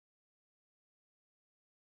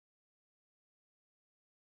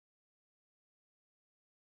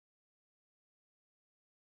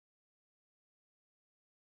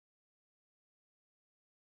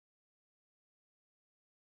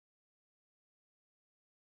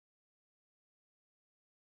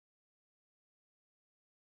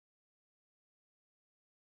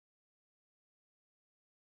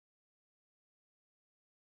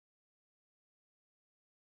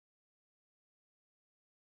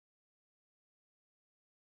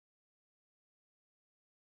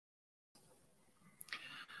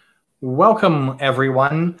Welcome,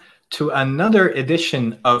 everyone, to another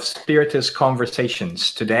edition of Spiritist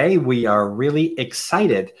Conversations. Today, we are really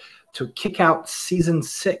excited to kick out season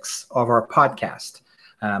 6 of our podcast.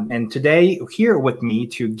 And today, here with me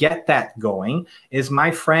to get that going is my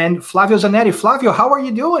friend Flavio Zanetti. Flavio, how are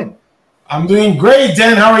you doing? I'm doing great,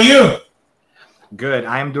 Dan. How are you? Good.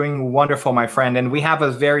 I am doing wonderful, my friend. And we have a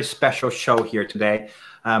very special show here today.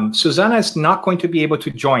 Susanna is not going to be able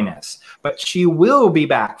to join us, but she will be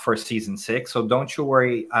back for season 6. So don't you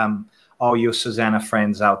worry, all you Susanna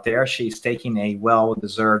friends out there. She's taking a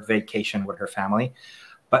well-deserved vacation with her family.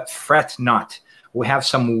 But fret not. We have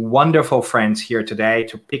some wonderful friends here today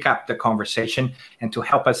to pick up the conversation and to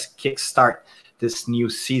help us kickstart this new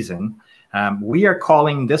season. We are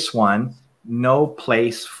calling this one No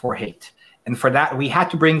Place for Hate. And for that, we had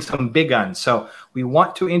to bring some big guns. So we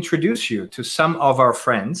want to introduce you to some of our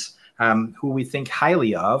friends who we think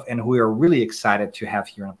highly of and who we are really excited to have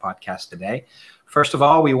here on the podcast today. First of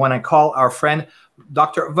all, we want to call our friend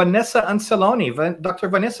Dr. Vanessa Anseloni. Dr.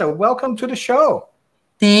 Vanessa, welcome to the show.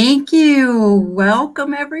 Thank you.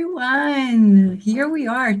 Welcome, everyone. Here we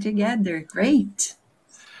are together. Great.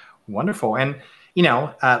 Wonderful. And,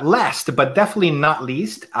 last but definitely not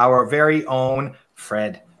least, our very own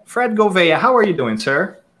Fred. Fred Gouveia, how are you doing,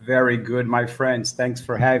 sir? Very good, my friends. Thanks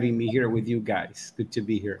for having me here with you guys. Good to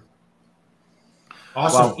be here.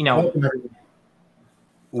 Awesome. Well,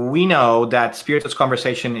 we know that Spiritist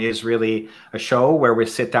Conversation is really a show where we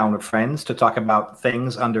sit down with friends to talk about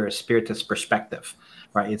things under a Spiritist perspective,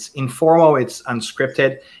 right? It's informal, it's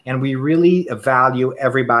unscripted, and we really value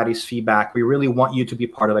everybody's feedback. We really want you to be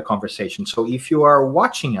part of the conversation. So if you are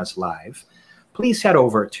watching us live, please head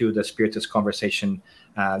over to the Spiritist Conversation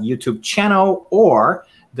YouTube channel or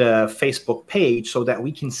the Facebook page so that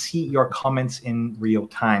we can see your comments in real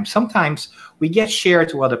time. Sometimes we get shared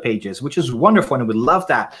to other pages, which is wonderful, and we love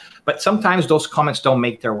that. But sometimes those comments don't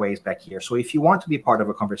make their ways back here. So if you want to be part of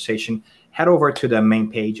a conversation, head over to the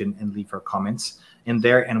main page and leave your comments in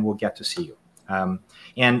there, and we'll get to see you.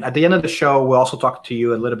 And at the end of the show, we'll also talk to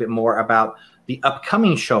you a little bit more about the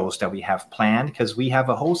upcoming shows that we have planned, because we have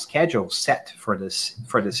a whole schedule set for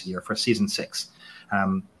this year, for season 6.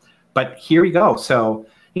 But here we go. So,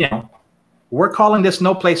 we're calling this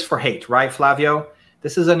No Place for Hate, right, Flavio?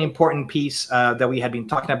 This is an important piece that we had been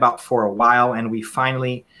talking about for a while, and we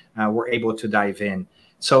finally were able to dive in.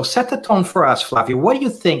 So set the tone for us, Flavio. What do you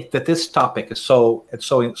think that this topic is so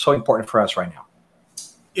important for us right now?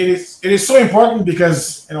 It is so important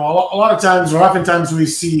because a lot of times, or oftentimes, we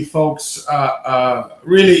see folks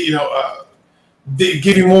really they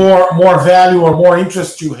giving more value or more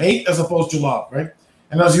interest to hate as opposed to love, right?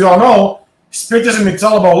 And as you all know, Spiritism is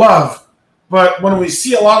all about love. But when we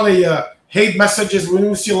see a lot of the hate messages, when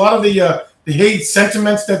we see a lot of the hate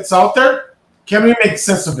sentiments that's out there, can we make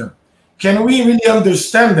sense of them? Can we really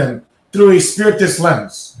understand them through a Spiritist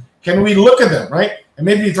lens? Can we look at them, right? And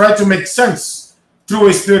maybe try to make sense through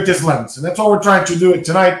a Spiritist lens. And that's what we're trying to do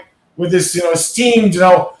tonight with this, esteemed,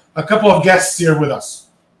 a couple of guests here with us.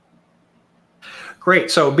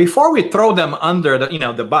 Great. So before we throw them under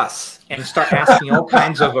the bus and start asking all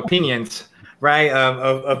kinds of opinions, right,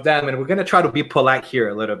 of them, and we're going to try to be polite here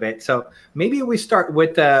a little bit. So maybe we start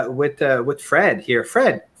with Fred here.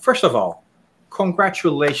 Fred, first of all,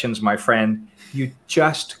 congratulations, my friend. You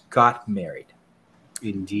just got married.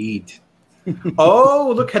 Indeed.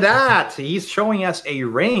 Oh, look at that. He's showing us a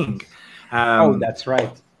ring. Oh, that's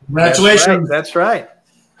right. Congratulations. That's right.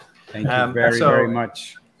 Thank you very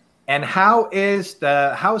much. And how is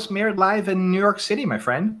married life in New York City, my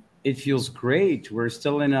friend? It feels great. We're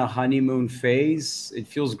still in a honeymoon phase. It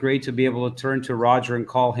feels great to be able to turn to Roger and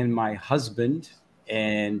call him my husband.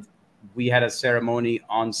 And we had a ceremony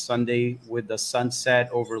on Sunday with the sunset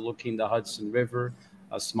overlooking the Hudson River,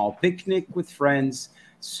 a small picnic with friends,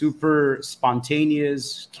 super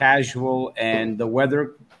spontaneous, casual, and the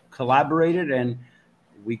weather collaborated, and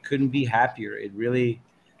we couldn't be happier. It really,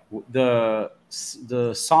 the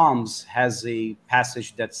Psalms has a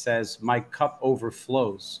passage that says, "My cup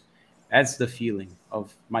overflows." That's the feeling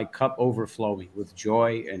of my cup overflowing with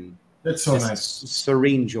joy, and that's so nice,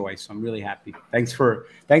 serene joy. So I'm really happy. Thanks for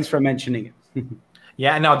mentioning it.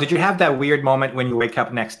 Yeah. Now, did you have that weird moment when you wake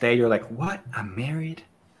up next day? You're like, "What? I'm married."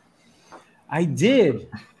 I did,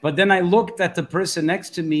 but then I looked at the person next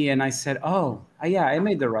to me and I said, "Oh, yeah, I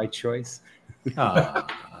made the right choice."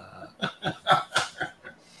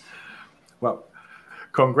 Well,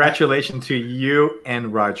 congratulations to you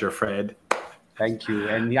and Roger, Fred. Thank you.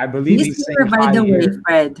 And I believe he's here, by the way,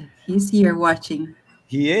 Fred. He's here watching.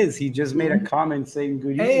 He is. He just made a comment saying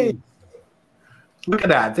good evening. Hey, look at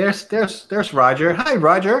that. There's Roger. Hi,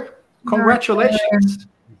 Roger. Congratulations.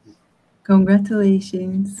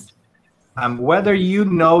 Congratulations. Whether you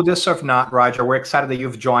know this or not, Roger, we're excited that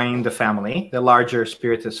you've joined the family, the larger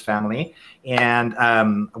Spiritist family, and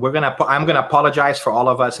I'm gonna apologize for all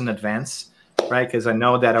of us in advance, right? Because I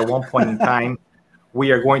know that at one point in time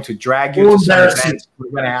we are going to drag you to some events.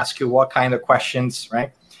 We're going to ask you what kind of questions,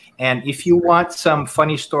 right? And if you want some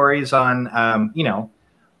funny stories on,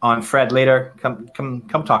 on Fred later,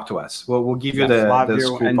 come talk to us. We'll give you the Flavio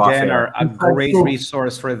scoop and off Dan air. are a great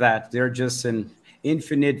resource for that. They're just an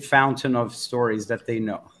infinite fountain of stories that they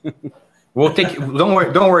know. We'll take. Don't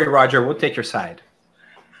worry, Roger. We'll take your side.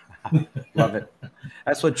 Love it.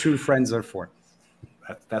 That's what true friends are for.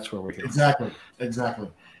 That's where we're here. Exactly.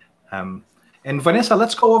 And Vanessa,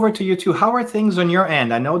 let's go over to you too. How are things on your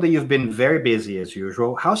end? I know that you've been very busy as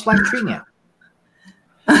usual. How's life treating you?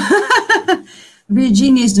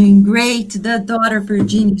 Virginia is doing great. The daughter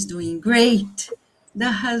Virginia is doing great.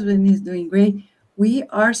 The husband is doing great. We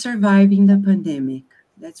are surviving the pandemic.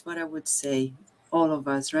 That's what I would say. All of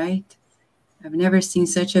us, right? I've never seen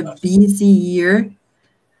such a busy year.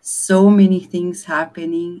 So many things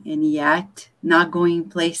happening, and yet not going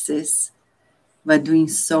places, but doing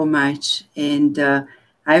so much. And I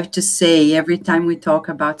have to say, every time we talk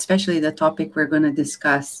about, especially the topic we're going to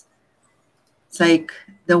discuss, it's like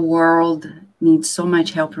the world needs so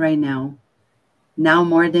much help right now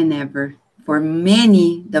more than ever. For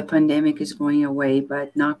many, the pandemic is going away,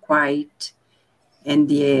 but not quite. And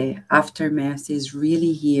the aftermath is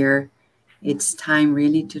really here. It's time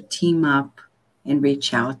really to team up and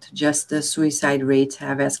reach out. Just the suicide rates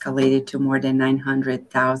have escalated to more than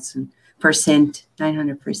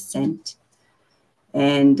 900%.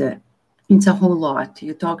 And it's a whole lot.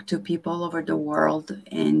 You talk to people all over the world,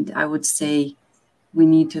 and I would say we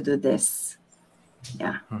need to do this.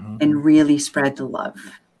 Yeah. Mm-hmm. And really spread the love.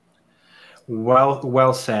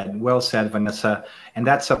 Well said, Vanessa. And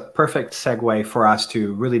that's a perfect segue for us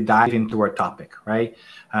to really dive into our topic, right?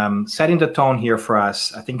 Setting the tone here for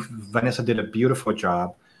us. I think Vanessa did a beautiful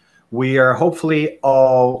job. We are hopefully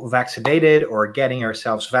all vaccinated or getting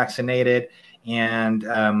ourselves vaccinated, and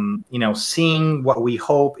seeing what we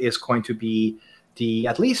hope is going to be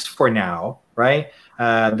at least for now, right?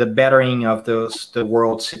 The bettering of the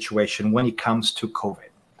world situation when it comes to COVID.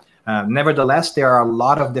 Nevertheless, there are a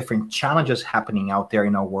lot of different challenges happening out there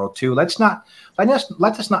in our world too. Let us not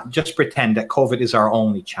just pretend that COVID is our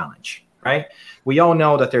only challenge, right? We all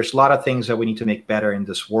know that there's a lot of things that we need to make better in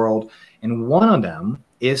this world, and one of them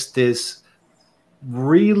is this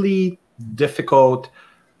really difficult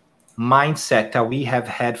mindset that we have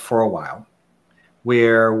had for a while,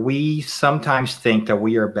 where we sometimes think that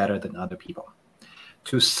we are better than other people,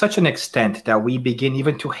 to such an extent that we begin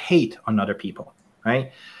even to hate on other people,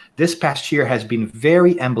 right? This past year has been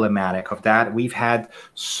very emblematic of that. We've had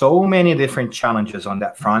so many different challenges on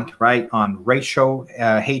that front, right? On racial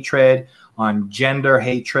hatred, on gender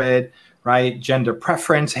hatred, right? Gender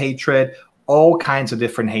preference hatred, all kinds of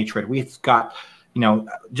different hatred. We've got,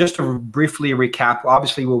 just to briefly recap,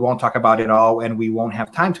 obviously we won't talk about it all, and we won't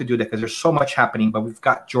have time to do that because there's so much happening, but we've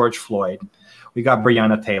got George Floyd, we got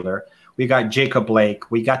Breonna Taylor, we got Jacob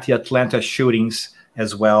Blake, we got the Atlanta shootings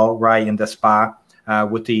as well, right, in the spa.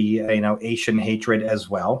 With the Asian hatred as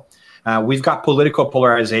well. We've got political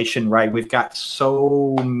polarization, right? We've got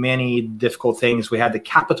so many difficult things. We had the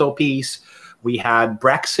Capitol piece. We had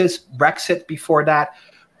Brexit before that.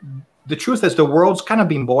 The truth is the world's kind of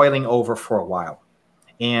been boiling over for a while.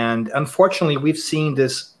 And unfortunately, we've seen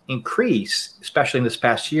this increase, especially in this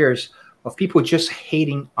past years, of people just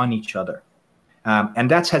hating on each other. And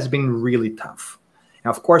that has been really tough.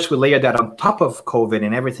 Now, of course, we layer that on top of COVID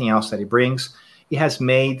and everything else that it brings. It has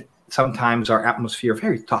made sometimes our atmosphere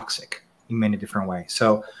very toxic in many different ways.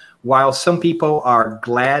 So while some people are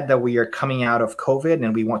glad that we are coming out of COVID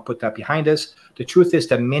and we want to put that behind us, the truth is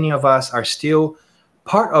that many of us are still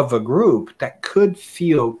part of a group that could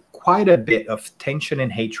feel quite a bit of tension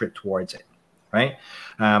and hatred towards it, right?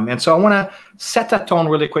 And so I want to set that tone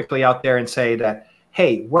really quickly out there and say that,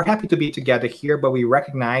 hey, we're happy to be together here, but we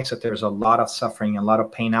recognize that there's a lot of suffering, a lot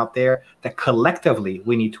of pain out there that collectively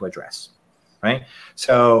we need to address. Right.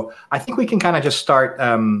 So I think we can kind of just start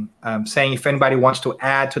saying if anybody wants to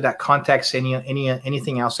add to that context,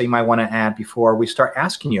 anything else that you might want to add before we start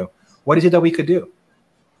asking you, what is it that we could do?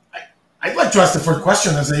 I'd like to ask the first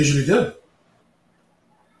question, as I usually do.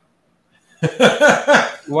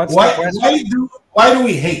 Why do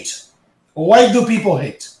we hate? Why do people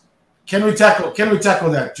hate? Can we tackle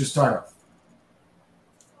that to start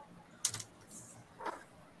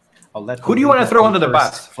off? Who do you want to throw under the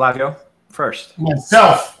bus, Flavio? First,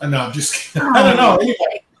 myself. No, I'm just kidding. I don't know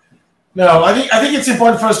anybody. No, I think it's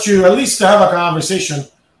important for us to at least have a conversation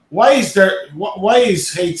why is there? Why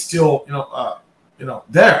is hate still,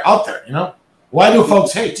 there, out there? Why do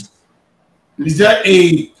folks hate? Is there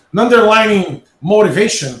an underlying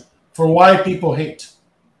motivation for why people hate?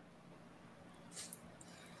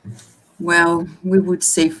 Well, we would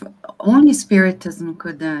say only Spiritism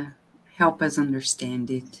could help us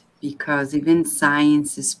understand it, because even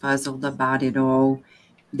science is puzzled about it all.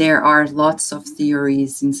 There are lots of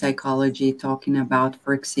theories in psychology talking about,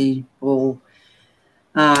 for example,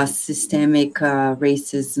 systemic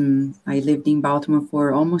racism. I lived in Baltimore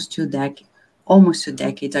for almost 2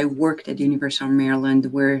 decades. I worked at the University of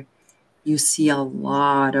Maryland, where you see a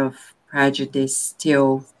lot of prejudice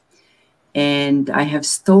still. And I have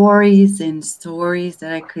stories and stories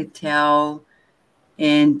that I could tell.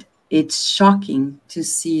 And it's shocking to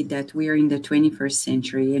see that we're in the 21st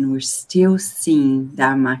century and we're still seeing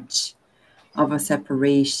that much of a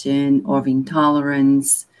separation, of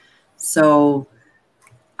intolerance. So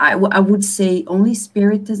I would say only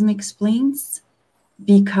Spiritism explains,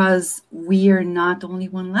 because we are not only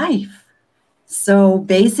one life. So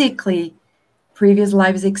basically, previous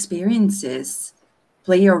lives' experiences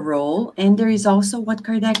play a role. And there is also what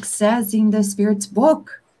Kardec says in the Spirit's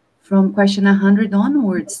book, from question 100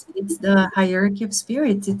 onwards. It's the hierarchy of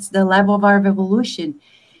spirits. It's the level of our evolution.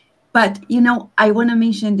 But, I want to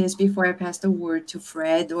mention this before I pass the word to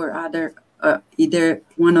Fred or either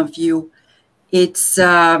one of you. It's,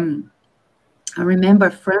 I remember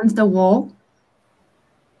Franz de Waal,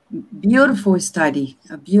 beautiful study,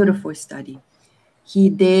 a beautiful study. He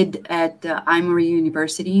did at Emory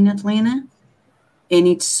University in Atlanta. And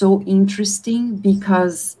it's so interesting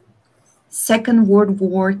because Second World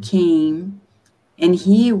War came, and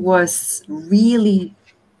he was really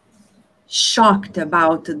shocked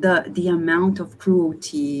about the amount of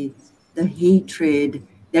cruelty, the hatred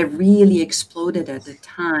that really exploded at the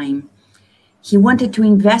time. He wanted to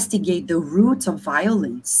investigate the roots of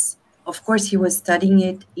violence. Of course, he was studying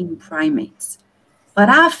it in primates. But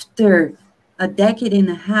after a decade and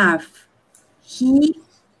a half, he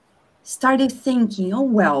started thinking, oh,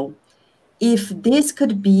 well, if this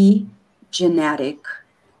could be genetic,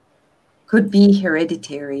 could be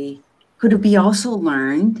hereditary, could be also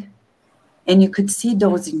learned, and you could see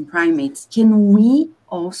those in primates, can we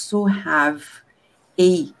also have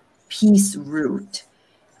a peace root,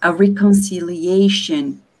 a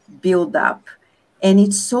reconciliation build up? And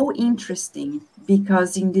it's so interesting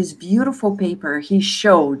because in this beautiful paper, he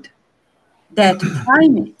showed that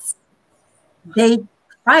primates, they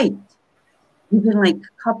fight, even like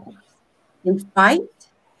couples. They fight,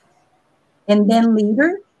 and then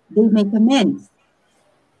later they make amends.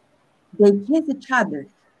 They kiss each other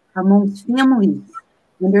amongst families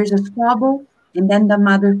when there's a squabble, and then the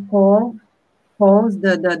mother calls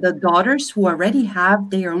the daughters who already have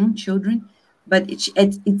their own children, but it's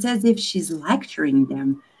as if she's lecturing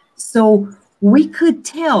them. So we could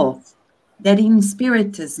tell that in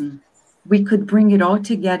Spiritism, we could bring it all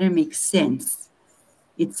together, make sense.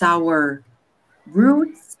 It's our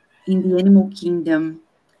roots in the animal kingdom.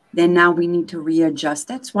 Then now we need to readjust.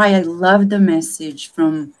 That's why I love the message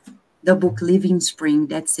from the book Living Spring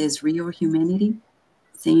that says real humanity,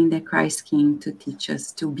 saying that Christ came to teach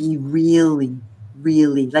us to be really,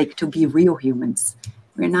 like to be real humans.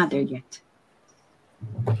 We're not there yet.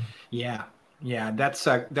 Yeah, that's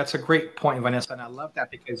a great point, Vanessa, and I love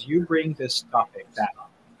that because you bring this topic that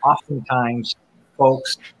oftentimes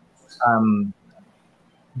folks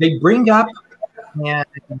they bring up, and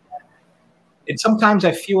sometimes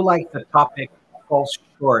I feel like the topic falls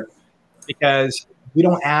short because we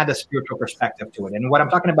don't add a spiritual perspective to it. And what I'm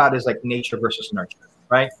talking about is like nature versus nurture,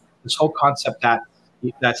 right? This whole concept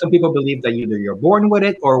that some people believe that either you're born with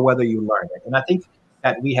it or whether you learn it. And I think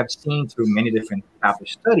that we have seen through many different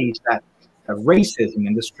published studies that racism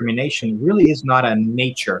and discrimination really is not a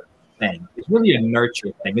nature thing. It's really a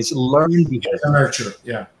nurture thing. It's learned behavior. It's a nurture,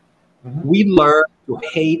 yeah. Mm-hmm. We learn to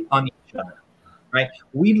hate on each other, right?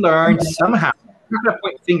 We learn somehow. I'm not going to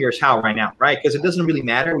point fingers how right now, right? Because it doesn't really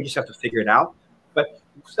matter. We just have to figure it out. But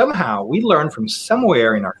somehow we learn from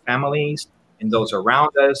somewhere in our families, in those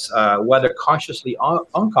around us, whether consciously or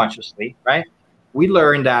unconsciously, right? We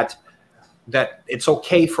learn that it's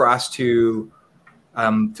okay for us to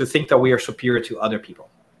think that we are superior to other people,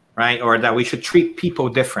 right? Or that we should treat people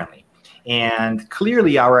differently. And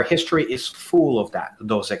clearly our history is full of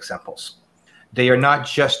those examples. They are not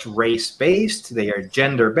just race-based, they are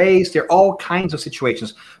gender-based, they're all kinds of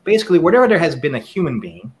situations. Basically, wherever there has been a human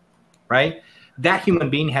being, right, that human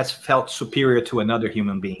being has felt superior to another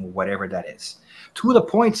human being, whatever that is. To the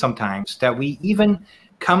point sometimes that we even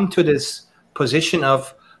come to this position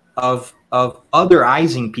of of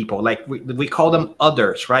otherizing people. Like we call them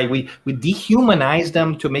others, right? We dehumanize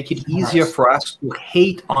them to make it easier for us to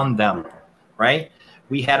hate on them, right?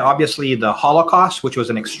 We had obviously the Holocaust, which was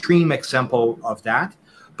an extreme example of that,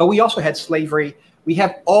 but we also had slavery. We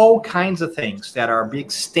have all kinds of things that are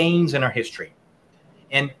big stains in our history,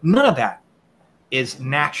 and none of that is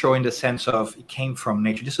natural in the sense of it came from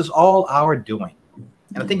nature. This is all our doing.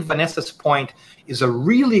 And I think Vanessa's point is a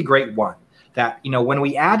really great one, that, you know, when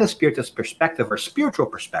we add a Spiritist perspective or spiritual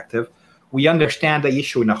perspective, we understand the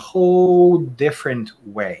issue in a whole different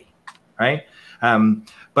way, right?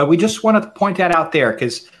 But we just wanted to point that out there,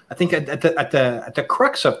 because I think at the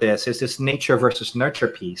crux of this is this nature versus nurture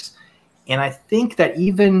piece. And I think that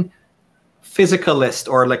even physicalist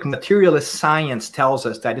or like materialist science tells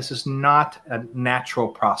us that this is not a natural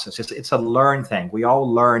process. It's a learned thing. We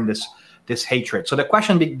all learn this hatred. So the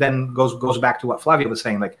question then goes back to what Flavio was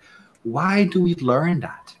saying, like, why do we learn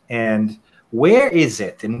that? And where is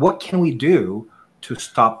it? And what can we do to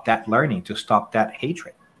stop that learning, to stop that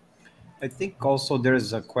hatred? I think also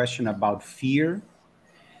there's a question about fear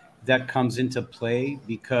that comes into play,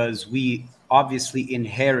 because we obviously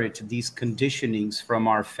inherit these conditionings from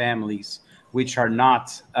our families, which are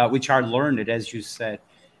not, which are learned, as you said,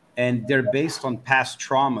 and they're based on past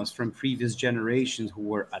traumas from previous generations who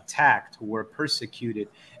were attacked, who were persecuted.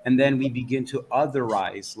 And then we begin to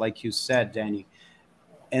otherize, like you said, Danny.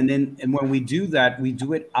 And when we do that, we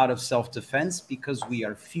do it out of self-defense because we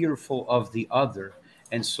are fearful of the other.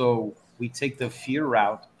 And so we take the fear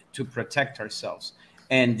route to protect ourselves.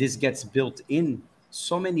 And this gets built in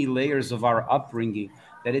so many layers of our upbringing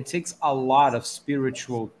that it takes a lot of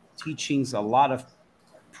spiritual teachings, a lot of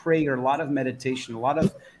prayer, a lot of meditation, a lot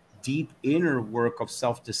of deep inner work of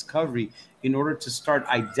self-discovery in order to start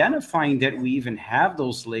identifying that we even have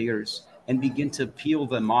those layers and begin to peel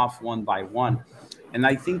them off one by one. And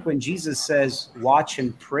I think when Jesus says, watch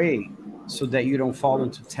and pray so that you don't fall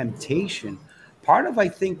into temptation, part of, I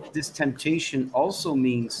think, this temptation also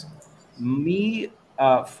means me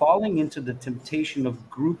falling into the temptation of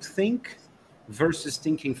groupthink versus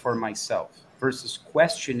thinking for myself, versus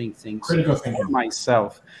questioning things for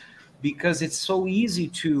myself. Because it's so easy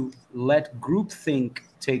to let groupthink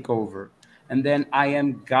take over. And then I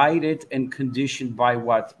am guided and conditioned by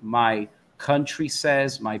what my country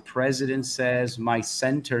says, my president says, my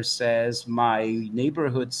center says, my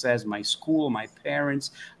neighborhood says, my school, my parents,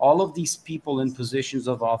 all of these people in positions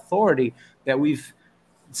of authority that we've,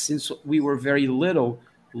 since we were very little,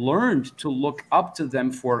 learned to look up to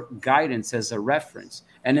them for guidance as a reference.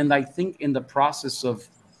 And then I think in the process of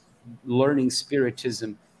learning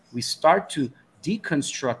Spiritism, we start to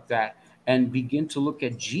deconstruct that and begin to look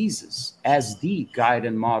at Jesus as the guide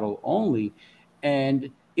and model only. And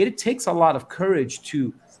it takes a lot of courage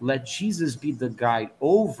to let Jesus be the guide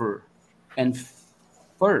over and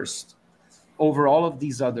first over all of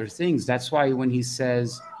these other things. That's why when he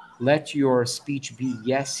says, let your speech be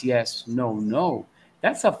yes, yes, no, no,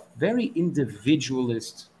 that's a very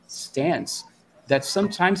individualist stance that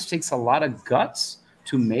sometimes takes a lot of guts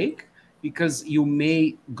to make, because you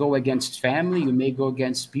may go against family, you may go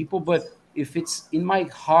against people, but if it's in my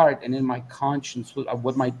heart and in my conscience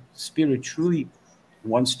what my spirit truly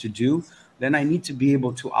wants to do, then I need to be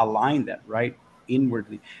able to align that, right,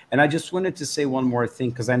 inwardly. And I just wanted to say one more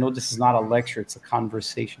thing, because I know this is not a lecture, it's a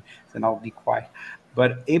conversation, then I'll be quiet.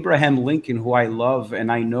 But Abraham Lincoln, who I love,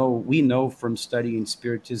 and I know we know from studying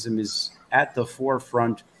Spiritism, is at the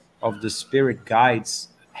forefront of the spirit guides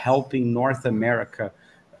helping North America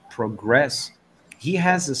progress. He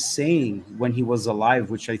has a saying when he was alive,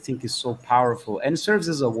 which I think is so powerful and serves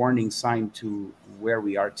as a warning sign to where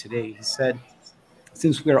we are today. He said,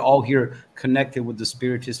 since we're all here connected with the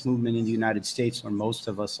Spiritist movement in the United States, or most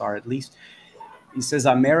of us are at least, he says,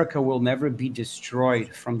 America will never be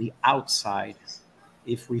destroyed from the outside.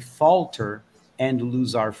 If we falter and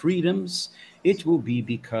lose our freedoms, it will be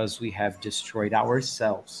because we have destroyed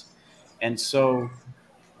ourselves. And so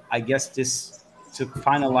I guess this, to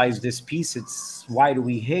finalize this piece, it's why do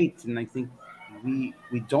we hate? And I think we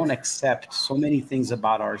don't accept so many things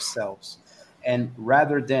about ourselves. And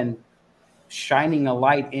rather than shining a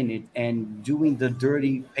light in it and doing the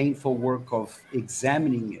dirty, painful work of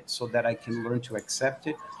examining it so that I can learn to accept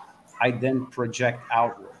it, I then project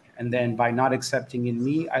outward. And then by not accepting in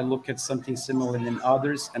me, I look at something similar in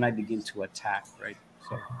others and I begin to attack, right?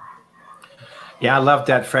 So. Yeah, I love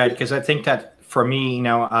that, Fred, because I think that for me, you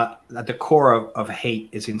know, at the core of hate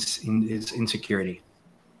is insecurity,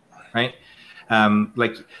 right?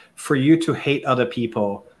 Like for you to hate other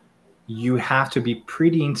people, you have to be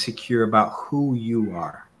pretty insecure about who you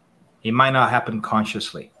are, It might not happen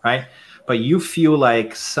consciously, right? But you feel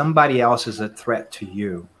like somebody else is a threat to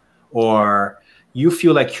you, or you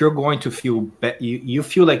feel like you're going to feel you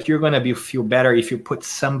feel like you're going to feel better if you put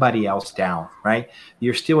somebody else down, right?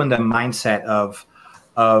 You're still in the mindset of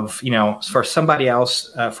for somebody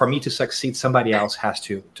else, for me to succeed, somebody else has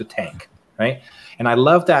to tank, right? And I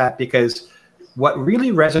love that, because what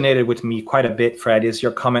really resonated with me quite a bit, Fred, is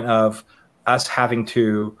your comment of us having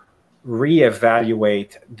to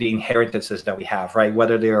reevaluate the inheritances that we have, right?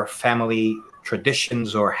 Whether they are family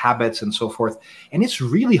traditions or habits and so forth. And it's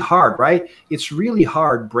really hard, right? It's really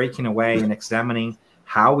hard breaking away and examining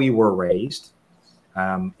how we were raised,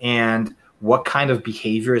 and what kind of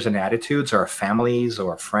behaviors and attitudes our families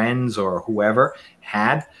or friends or whoever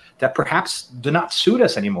had that perhaps do not suit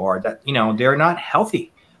us anymore, that, they're not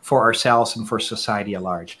healthy for ourselves and for society at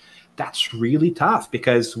large. That's really tough,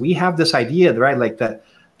 because we have this idea, right? Like that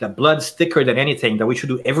blood's thicker than anything, that we should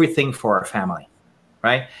do everything for our family,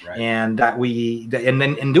 right? And that and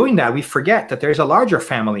then in doing that, we forget that there's a larger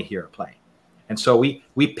family here at play. And so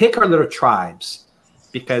we pick our little tribes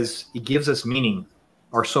because it gives us meaning,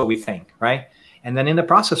 or so we think, right? And then in the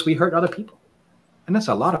process, we hurt other people. And there's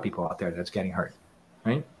a lot of people out there that's getting hurt,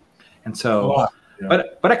 right? And so,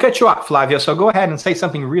 but I cut you off, Flavio, so go ahead and say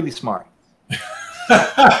something really smart.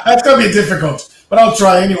 That's going to be difficult, but I'll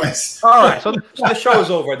try anyways. All right, so the show is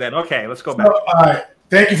over then. Okay, let's go back. All right,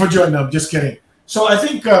 thank you for joining them. Just kidding. So I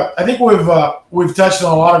think we've touched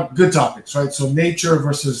on a lot of good topics, right? So nature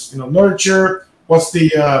versus nurture. What's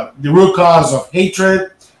the root cause of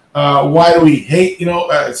hatred? Why do we hate?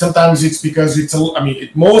 Sometimes it's because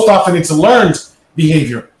most often it's a learned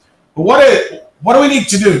behavior. But what do we need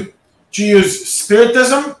to do to use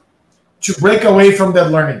Spiritism to break away from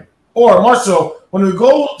that learning? Or more so, when we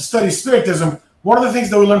go study Spiritism, one of the things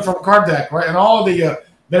that we learn from Kardec, right, and all of the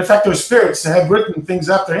benefactor spirits that have written things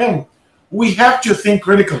after him, we have to think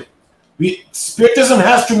critically. Spiritism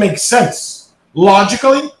has to make sense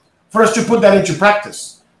logically for us to put that into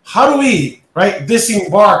practice. How do we, right,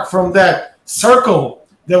 disembark from that circle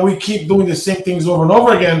that we keep doing the same things over and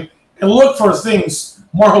over again and look for things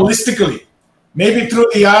more holistically, maybe through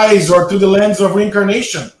the eyes or through the lens of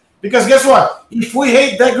reincarnation? Because guess what? If we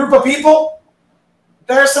hate that group of people,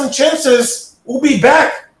 there are some chances we'll be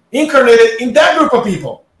back incarnated in that group of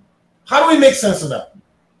people. How do we make sense of that?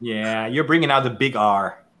 Yeah, you're bringing out the big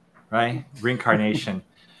R, right? Reincarnation.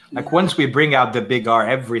 Like once we bring out the big R,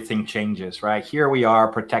 everything changes, right? Here we are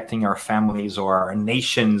protecting our families or our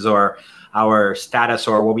nations or our status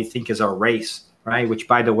or what we think is our race, right? Which,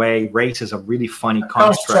 by the way, race is a really funny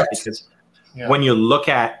construct, because when you look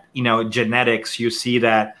at, genetics, you see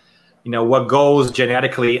that, what goes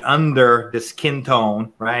genetically under the skin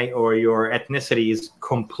tone, right, or your ethnicity is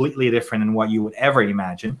completely different than what you would ever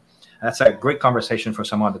imagine. That's a great conversation for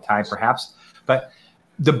some other time, perhaps. But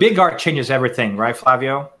the big art changes everything, right,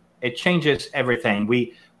 Flavio? It changes everything.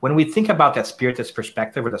 When we think about that Spiritist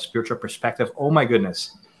perspective or the spiritual perspective, oh my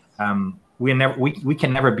goodness, we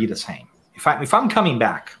can never be the same. If I'm coming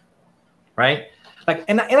back, right? Like,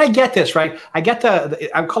 and I get this, right? I get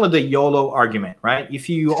I call it the YOLO argument, right? If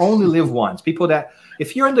you only live once,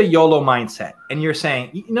 if you're in the YOLO mindset and you're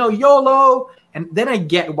saying, YOLO, and then I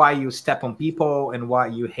get why you step on people and why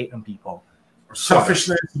you hate on people.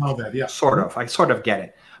 Selfishness and all that, yeah. I sort of get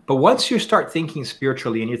it. But once you start thinking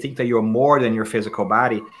spiritually and you think that you're more than your physical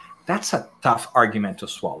body, that's a tough argument to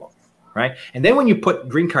swallow, right? And then when you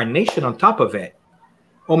put reincarnation on top of it,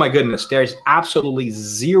 oh my goodness, there's absolutely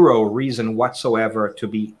zero reason whatsoever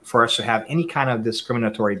for us to have any kind of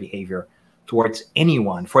discriminatory behavior towards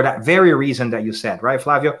anyone, for that very reason that you said, right,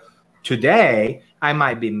 Flavio? Today, I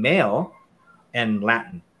might be male and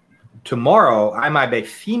Latin. Tomorrow, I might be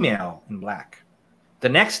female and Black. The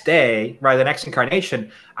next day, right, the next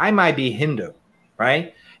incarnation, I might be Hindu,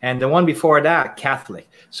 right? And the one before that, Catholic.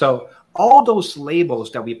 So all those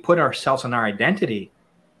labels that we put ourselves on our identity,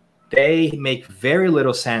 they make very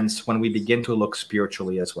little sense when we begin to look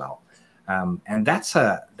spiritually as well. And that's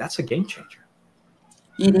a game changer.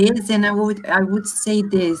 It is, and I would say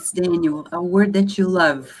this, Daniel, a word that you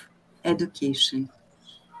love, education.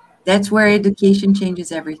 That's where education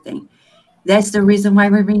changes everything. That's the reason why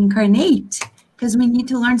we reincarnate, because we need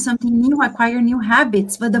to learn something new, acquire new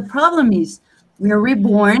habits. But the problem is we are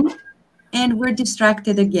reborn and we're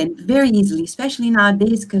distracted again very easily, especially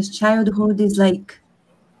nowadays, because childhood is like,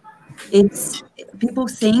 parents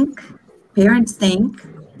think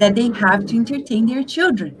that they have to entertain their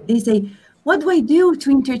children. They say, what do I do to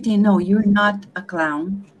entertain? No, you're not a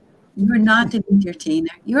clown. You're not an entertainer.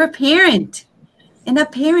 You're a parent. And a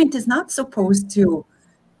parent is not supposed to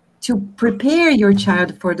to prepare your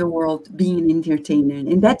child for the world being an entertainer.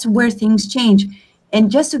 And that's where things change. And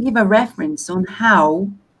just to give a reference on how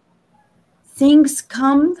things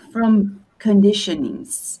come from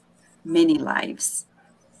conditionings, many lives.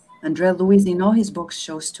 André Luiz, in all his books,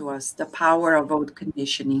 shows to us the power of old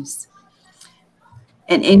conditionings.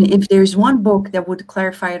 And if there's one book that would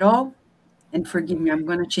clarify it all, and forgive me, I'm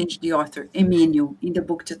going to change the author, Emmanuel, in the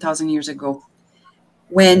book 2,000 years ago,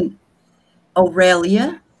 when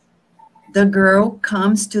Aurelia, the girl,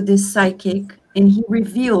 comes to this psychic and he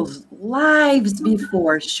reveals lives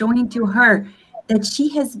before, showing to her that she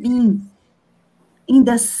has been in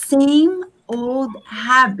the same old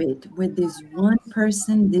habit with this one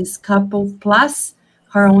person, this couple, plus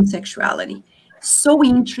her own sexuality. So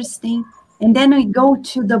interesting. And then we go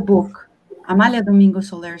to the book, Amalia Domingo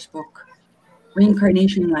Soler's book,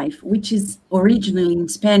 Reincarnation Life, which is originally in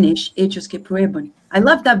Spanish, Hechos que Prueban. I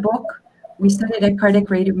love that book. We studied at Kardec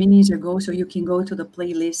Radio many years ago, so you can go to the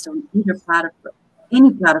playlist on either platform,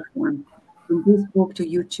 any platform, from this book to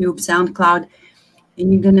YouTube, SoundCloud,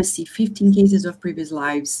 and you're going to see 15 cases of previous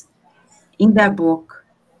lives. In that book,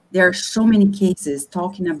 there are so many cases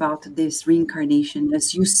talking about this reincarnation,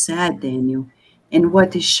 as you said, Daniel. And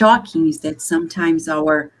what is shocking is that sometimes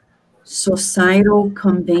our societal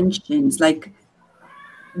conventions, like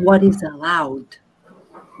what is allowed,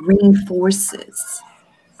 reinforces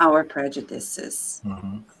our prejudices.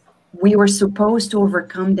 Mm-hmm. We were supposed to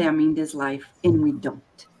overcome them in this life, and we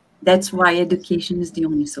don't. That's why education is the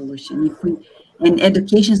only solution. And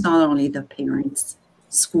education is not only the parents'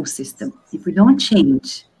 school system. If we don't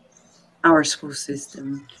change our school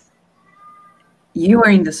system, you are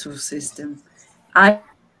in the school system. I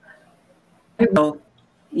go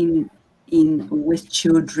in with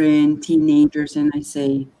children, teenagers, and I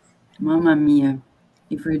say, Mamma mia,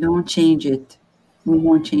 if we don't change it, we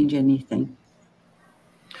won't change anything.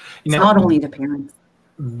 It's not only the parents.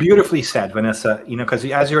 Beautifully said, Vanessa. Because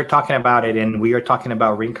as you were talking about it, and we are talking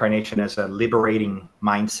about reincarnation as a liberating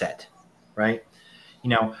mindset, right?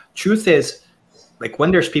 Truth is, like,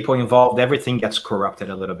 when there's people involved, everything gets corrupted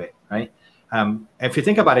a little bit, right? If you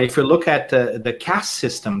think about it, if you look at the caste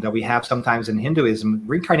system that we have sometimes in Hinduism,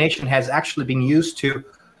 reincarnation has actually been used to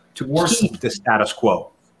keep the status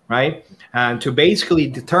quo, right? And to basically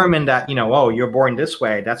determine that, oh, you're born this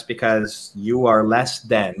way, that's because you are less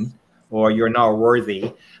than, or you're not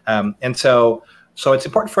worthy. And so it's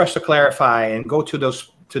important for us to clarify and go to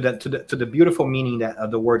those to the beautiful meaning that of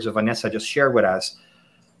the words of Vanessa just shared with us,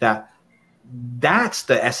 that's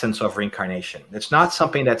the essence of reincarnation. It's not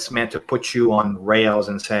something that's meant to put you on rails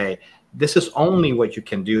and say, this is only what you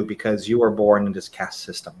can do because you were born in this caste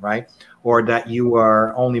system, right? Or that you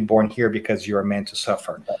are only born here because you are meant to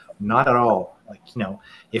suffer. Not at all. Like,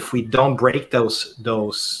 if we don't break those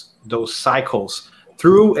cycles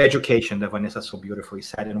through education that Vanessa so beautifully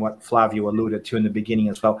said, and what Flavio alluded to in the beginning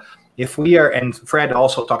as well, if we are, and Fred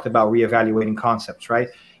also talked about reevaluating concepts, right?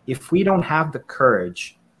 If we don't have the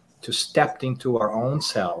courage to step into our own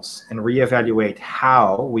selves and reevaluate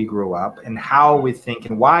how we grew up and how we think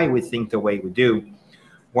and why we think the way we do,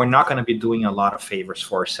 we're not going to be doing a lot of favors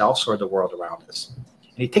for ourselves or the world around us.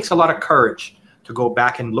 And it takes a lot of courage to go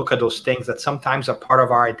back and look at those things that sometimes are part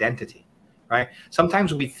of our identity, right?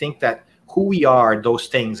 Sometimes we think that who we are, those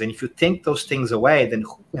things, and if you take those things away, then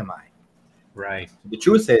who am I? Right. The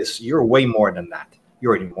truth is, you're way more than that.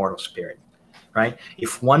 You're an immortal spirit. Right?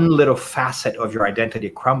 If one little facet of your identity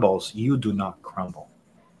crumbles, you do not crumble,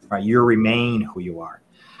 right? You remain who you are.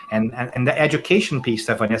 And the education piece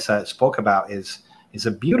that Vanessa spoke about is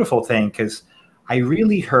a beautiful thing, because I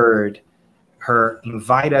really heard her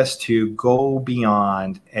invite us to go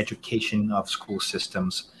beyond education of school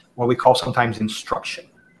systems, what we call sometimes instruction,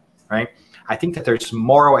 right? I think that there's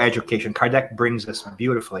moral education. Kardec brings this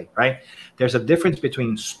beautifully, right? There's a difference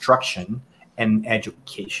between instruction and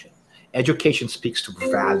education. Education speaks to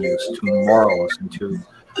values, to morals, and to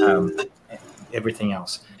everything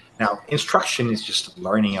else. Now, instruction is just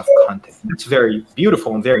learning of content. It's very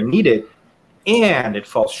beautiful and very needed, and it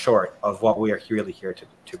falls short of what we are really here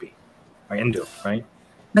to be, right, and do, right?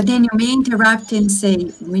 But then you may interrupt and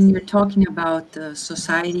say, when you're talking about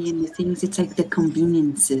society and the things, it's like the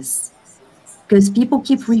conveniences. Because people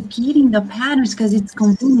keep repeating the patterns because it's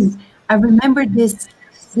convenient. I remember this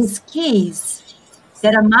case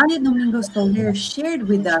that Amalia Domingo Soler shared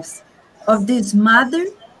with us of this mother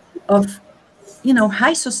of,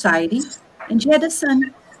 high society, and she had a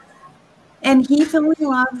son. And he fell in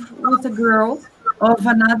love with a girl of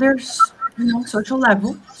another,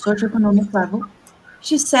 socioeconomic level.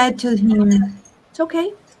 She said to him, it's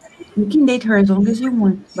okay, you can date her as long as you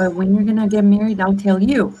want, but when you're going to get married, I'll tell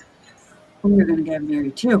you. we're going to get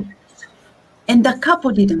married too. And the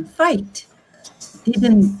couple didn't fight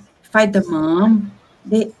the mom.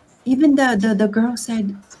 Even the girl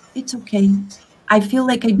said, it's okay. I feel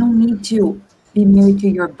like I don't need to be married to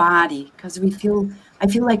your body because I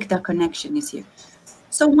feel like the connection is here.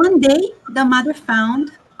 So one day, the mother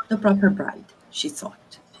found the proper bride, she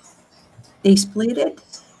thought. They split it.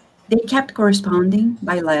 They kept corresponding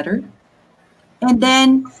by letter. And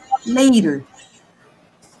then later,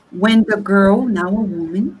 when the girl, now a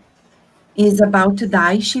woman, is about to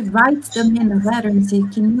die, she writes the man a letter and says,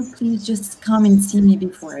 can you please just come and see me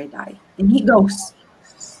before I die? And he goes.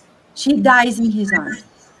 She dies in his arms.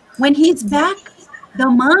 When he's back, the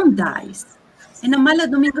mom dies. And Amalia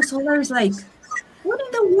Domingo Solar is like, what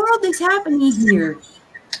in the world is happening here?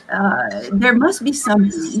 There must be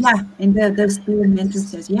something. Yeah, and the spirit mentor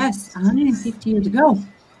says, yes, 150 years ago,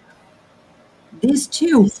 these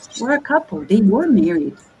two were a couple. They were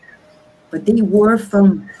married, but they were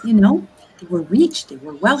from, they were rich, they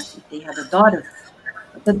were wealthy, they had a daughter.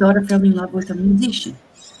 But the daughter fell in love with a musician,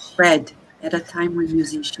 Fred, at a time when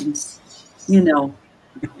musicians,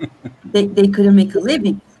 they couldn't make a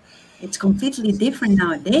living. It's completely different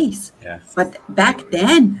nowadays. Yeah. But back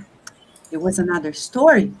then, it was another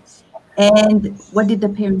story. And what did the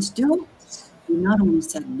parents do? They not only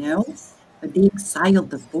said no, but they exiled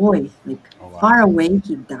the boy, far away.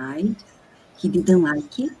 He died. He didn't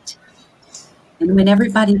like it. And when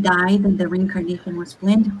everybody died and the reincarnation was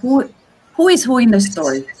planned, who is who in the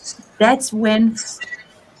story? That's when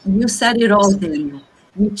you said it all, Daniel.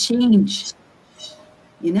 You change,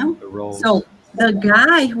 The roles. So the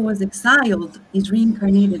guy who was exiled is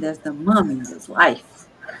reincarnated as the mom in his life.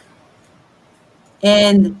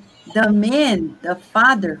 And the man, the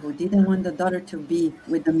father who didn't want the daughter to be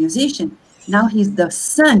with the musician, now he's the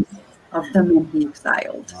son of the man he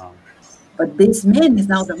exiled. Wow. But this man is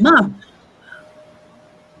now the mom.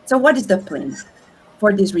 So what is the plan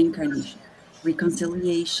for this reincarnation?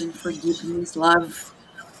 Reconciliation, forgiveness, love.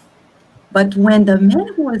 But when the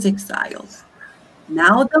man who was exiled,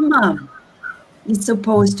 now the mom, is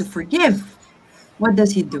supposed to forgive, what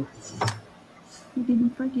does he do? He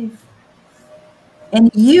didn't forgive. And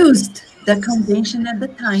used the convention at the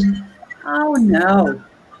time. Oh no,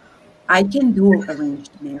 I can do arranged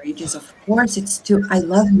marriages. Of course, I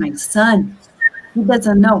love my son. He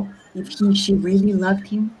doesn't know if she really loved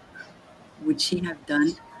him, would she have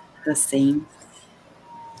done the same?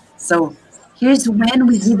 So here's when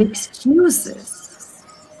we give excuses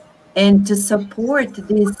and to support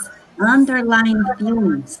these underlying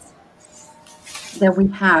feelings that we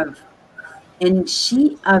have. And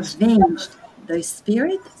she avenged, the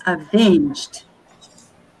spirit avenged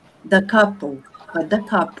the couple, but the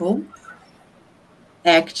couple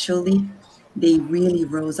actually, they really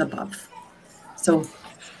rose above. So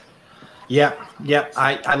yeah,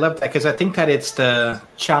 I love that, because I think that it's the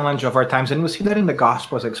challenge of our times, and we see that in the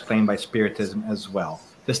Gospels explained by Spiritism as well.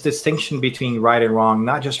 This distinction between right and wrong,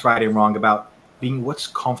 not just right and wrong, about being what's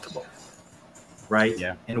comfortable, right?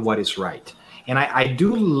 Yeah. And what is right. And I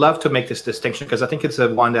do love to make this distinction, because I think it's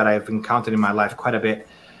the one that I've encountered in my life quite a bit.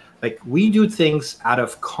 Like, we do things out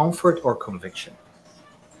of comfort or conviction,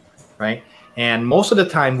 right? And most of the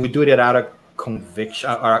time we do it out of conviction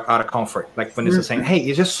or out of comfort. Like Vanessa is saying, hey,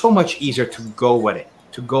 it's just so much easier to go with it,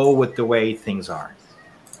 to go with the way things are,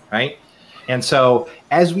 right? And so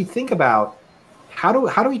as we think about how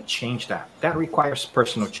do we change that? That requires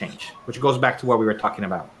personal change, which goes back to what we were talking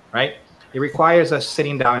about, right? It requires us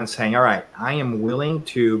sitting down and saying, all right, I am willing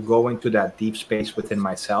to go into that deep space within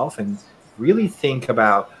myself and really think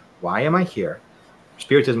about, why am I here?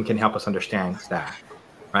 Spiritism can help us understand that,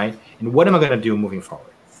 right? And what am I going to do moving forward?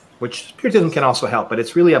 Which Spiritism can also help, but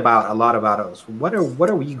it's really about a lot about us. What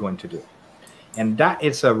are we going to do? And that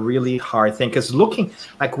is a really hard thing, because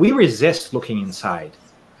we resist looking inside.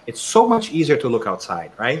 It's so much easier to look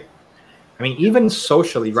outside, right? I mean, even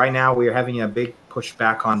socially, right now, we're having a big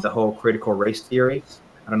pushback on the whole critical race theory.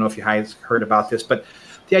 I don't know if you guys heard about this, but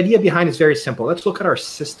the idea behind it is very simple. Let's look at our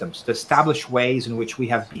systems, the established ways in which we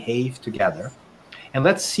have behaved together, and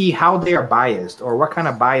let's see how they are biased, or what kind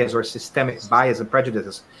of bias or systemic bias and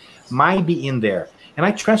prejudices might be in there. And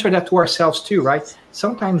I transfer that to ourselves too, right?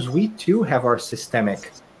 Sometimes we too have our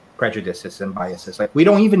systemic prejudices and biases. Like, we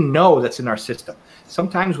don't even know that's in our system.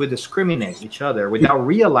 Sometimes we discriminate each other without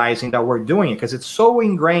realizing that we're doing it, because it's so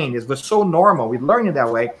ingrained, it was so normal, we learn it that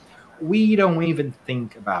way, we don't even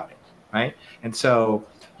think about it, right? And so,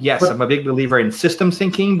 yes, I'm a big believer in systems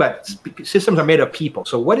thinking, but systems are made of people.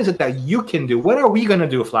 So what is it that you can do? What are we going to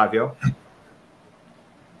do, Flavio?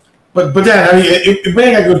 But then, I mean, you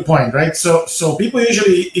bring a good point, right? So people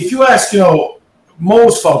usually, if you ask,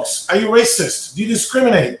 most folks, are you racist? Do you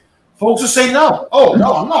discriminate? Folks will say no. Oh,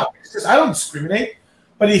 no, I'm not racist. I don't discriminate.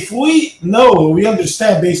 But if we know, we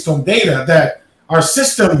understand based on data that our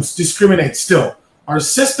systems discriminate still. Our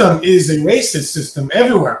system is a racist system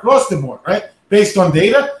everywhere, across the board, right? Based on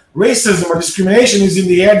data, racism or discrimination is in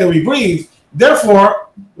the air that we breathe. Therefore,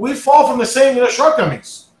 we fall from the same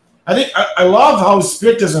shortcomings. I love how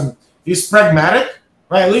Spiritism is pragmatic,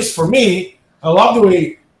 right? At least for me, I love the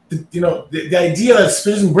way, the idea that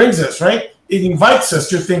Spiritism brings us, right? It invites us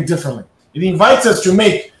to think differently. It invites us to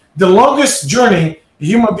make the longest journey a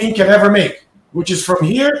human being can ever make, which is from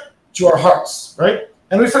here to our hearts, right?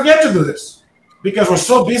 And we forget to do this because we're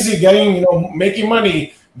so busy getting, making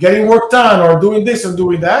money, getting work done, or doing this and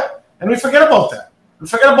doing that, and we forget about that. We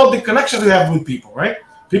forget about the connections we have with people, right?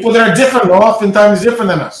 People that are different, oftentimes different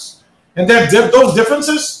than us, and those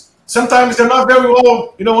differences sometimes they're not very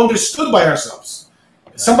well, understood by ourselves.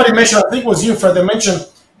 Somebody mentioned, I think it was you, Fred, that mentioned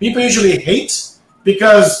people usually hate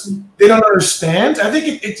because they don't understand. I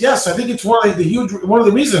think I think it's one of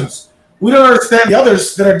the reasons we don't understand the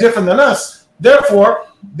others that are different than us. Therefore,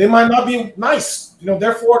 they might not be nice.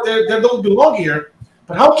 Therefore, they don't belong here.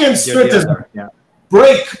 But how can Spiritism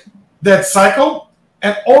break that cycle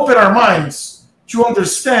and open our minds to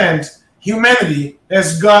understand humanity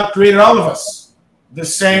as God created all of us, the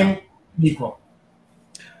same, equal?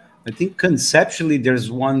 I think conceptually,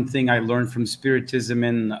 there's one thing I learned from Spiritism,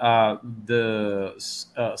 and the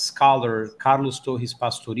scholar Carlos Torres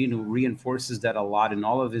Pastorino reinforces that a lot in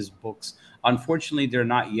all of his books. Unfortunately, they're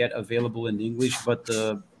not yet available in English, but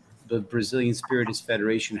the Brazilian Spiritist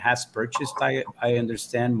Federation has purchased, I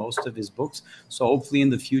understand, most of his books. So hopefully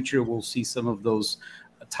in the future, we'll see some of those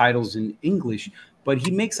titles in English. But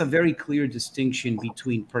he makes a very clear distinction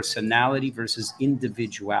between personality versus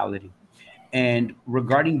individuality. And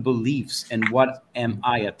regarding beliefs and what am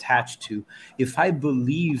I attached to, if I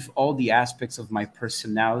believe all the aspects of my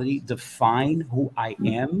personality define who I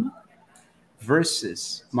am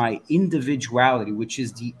versus my individuality, which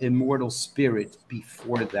is the immortal spirit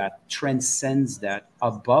before that, transcends that,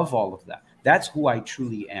 above all of that, that's who I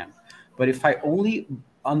truly am. But if I only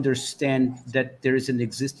understand that there is an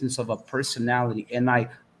existence of a personality and I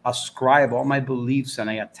ascribe all my beliefs and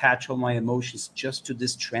I attach all my emotions just to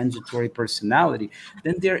this transitory personality,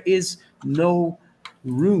 then there is no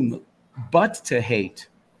room but to hate,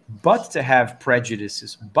 but to have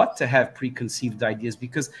prejudices, but to have preconceived ideas,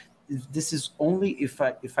 because this is only if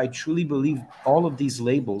I truly believe all of these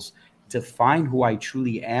labels define who I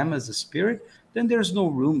truly am as a spirit, then there's no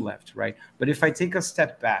room left, right? But if I take a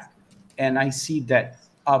step back and I see that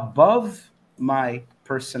above my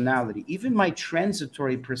personality, even my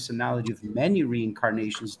transitory personality of many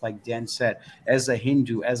reincarnations, like Dan said, as a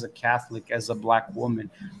Hindu, as a Catholic, as a Black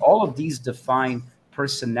woman, all of these define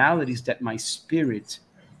personalities that my spirit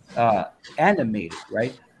animated,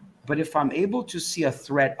 right? But if I'm able to see a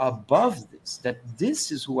thread above this, that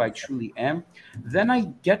this is who I truly am, then I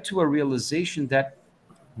get to a realization that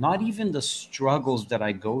not even the struggles that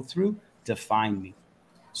I go through define me.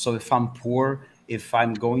 So if I'm poor, if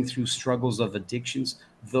I'm going through struggles of addictions,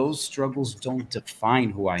 those struggles don't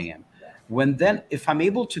define who I am. If I'm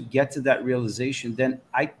able to get to that realization, then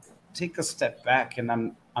I take a step back and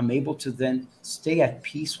I'm able to then stay at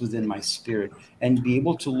peace within my spirit and be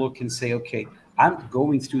able to look and say, okay, I'm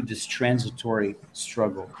going through this transitory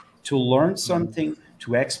struggle to learn something,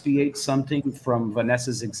 to expiate something, from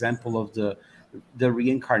Vanessa's example of the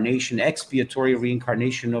reincarnation, expiatory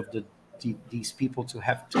reincarnation of these people to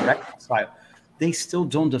have to reconcile. They still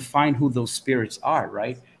don't define who those spirits are,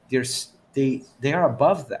 right? They are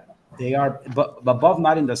above that. They are above,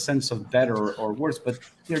 not in the sense of better or worse, but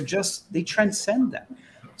they transcend that.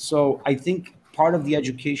 So I think part of the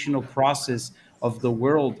educational process of the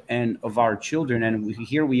world and of our children, and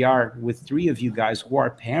here we are with three of you guys who are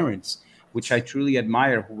parents, which I truly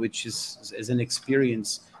admire, which is an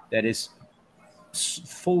experience that is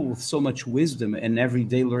full with so much wisdom and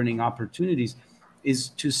everyday learning opportunities, is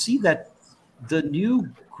to see that the new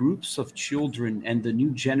groups of children and the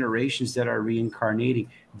new generations that are reincarnating,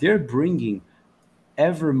 they're bringing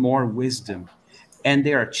ever more wisdom, and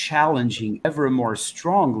they are challenging ever more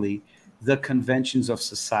strongly the conventions of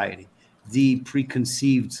society, the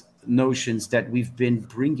preconceived notions that we've been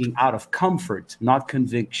bringing out of comfort, not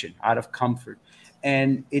conviction, out of comfort.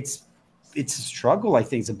 And it's a struggle. I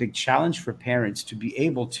think it's a big challenge for parents to be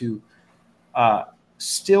able to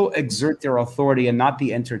still exert their authority and not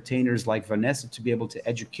be entertainers like Vanessa, to be able to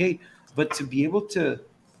educate, but to be able to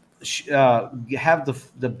have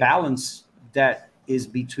the balance that is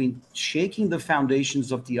between shaking the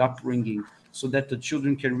foundations of the upbringing so that the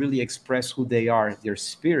children can really express who they are, their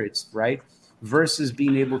spirits, right? versus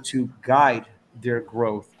being able to guide their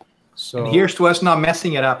growth. So and here's to us not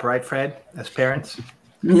messing it up, right, Fred, as parents,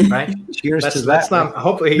 right? Cheers to that. Let's not,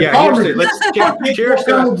 hopefully, yeah, cheers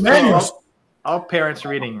to all parents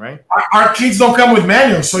reading, right? Our kids don't come with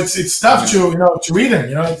manuals, so it's tough to read them.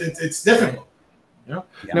 It's difficult. No,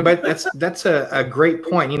 but that's a great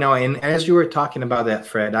point. And as you were talking about that,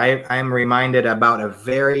 Fred, I'm reminded about a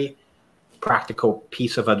very practical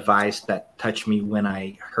piece of advice that touched me when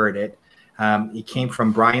I heard it. It came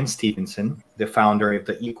from Brian Stevenson, the founder of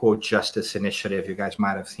the Equal Justice Initiative. You guys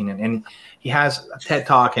might have seen it, and he has a TED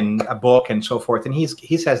Talk and a book and so forth. And he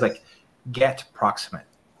says, like, get proximate.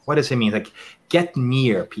 What does it mean? Like, get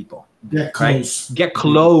near people. Get close. Right? Get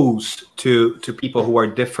close to people who are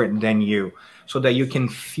different than you, so that you can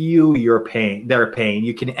feel their pain.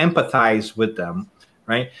 You can empathize with them,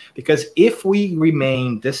 right? Because if we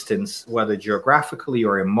remain distant, whether geographically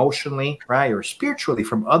or emotionally, right, or spiritually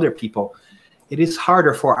from other people, it is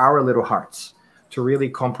harder for our little hearts to really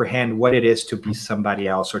comprehend what it is to be somebody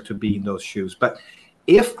else or to be in those shoes. But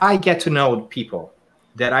if I get to know people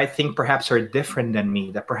that I think perhaps are different than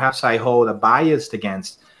me, that perhaps I hold a bias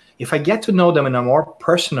against, if I get to know them in a more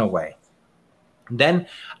personal way, then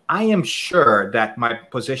I am sure that my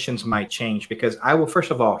positions might change, because I will,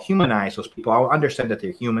 first of all, humanize those people. I'll understand that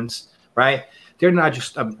they're humans, right? They're not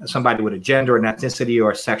just somebody with a gender, an ethnicity,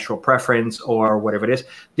 or a sexual preference, or whatever it is.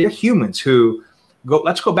 They're humans who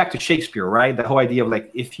let's go back to Shakespeare, right? The whole idea of,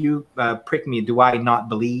 like, if you prick me, do I not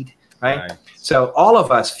bleed, right? So all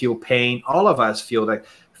of us feel pain. All of us feel that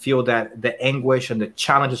the anguish and the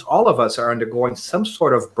challenges. All of us are undergoing some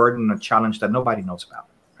sort of burden or challenge that nobody knows about,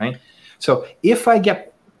 right? So if I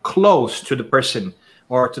get close to the person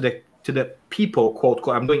or to the people, quote,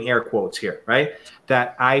 I'm doing air quotes here, right,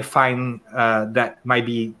 that I find that might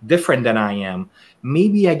be different than I am,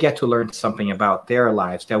 maybe I get to learn something about their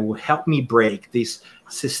lives that will help me break these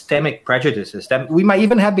systemic prejudices that we might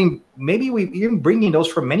even have been, maybe we've been bringing those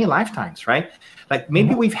for many lifetimes, right? Like,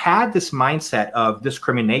 maybe we've had this mindset of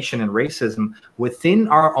discrimination and racism within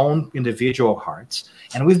our own individual hearts,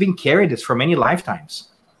 and we've been carrying this for many lifetimes,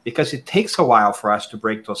 because it takes a while for us to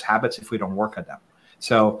break those habits if we don't work at them.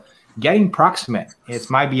 So getting proximate, it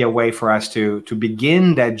might be a way for us to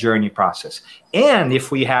begin that journey process. And if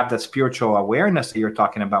we have that spiritual awareness that you're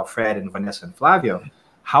talking about, Fred and Vanessa and Flavio,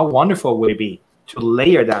 how wonderful would it be to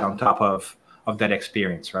layer that on top of that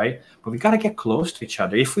experience, right? But we got to get close to each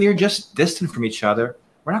other. If we are just distant from each other,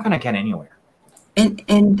 we're not going to get anywhere.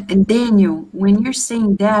 And Daniel, when you're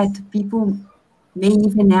saying that, people may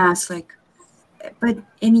even ask, like,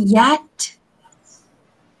 and yet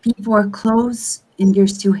people are close and they're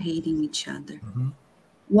still hating each other.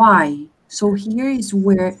 Why? So here is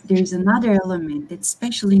where there's another element that,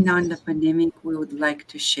 especially now in the pandemic, we would like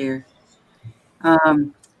to share.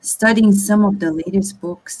 Studying some of the latest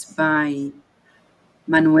books by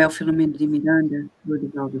Manuel Filomeno de Miranda,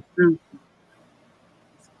 Frederico,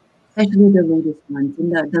 especially the latest ones.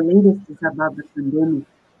 And the latest is about the pandemic.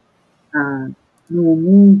 No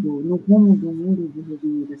rumo do mundo de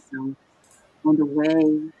regeneração, on the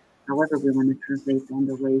way, however we want to translate, on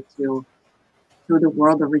the way to the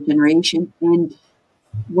world of regeneration. And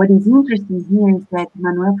what is interesting here is that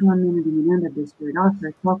Manuel Filomeno de Miranda, the spirit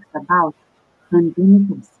author, talks about pandemic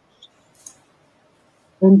obsession.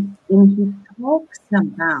 And he talks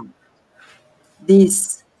about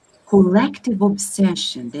this collective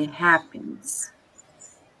obsession that happens.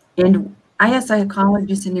 And I, as a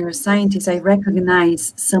psychologist and neuroscientist, I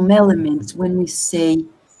recognize some elements when we say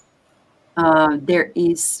there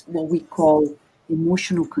is what we call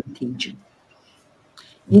emotional contagion.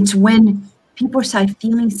 It's when people start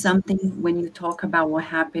feeling something. When you talk about what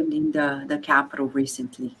happened in the Capitol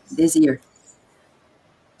recently, this year,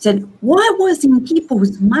 said, what was in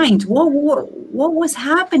people's minds? What was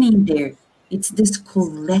happening there? It's this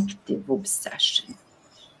collective obsession.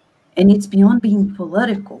 And it's beyond being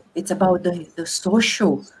political. It's about the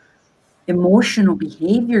social, emotional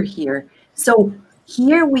behavior here. So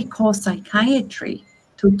here we call psychiatry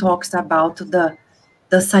to talk about the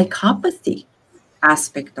psychopathy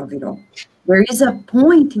aspect of it all. There is a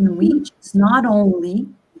point in which it's not only,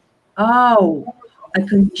 a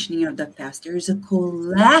conditioning of the past. There is a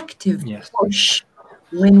collective push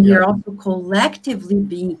when we're also collectively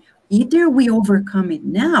being, either we overcome it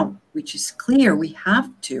now, which is clear, we have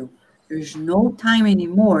to. There's no time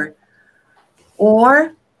anymore,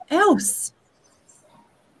 or else.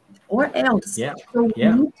 Yeah. So we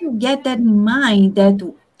need to get that in mind, that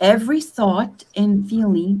every thought and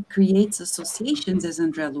feeling creates associations, as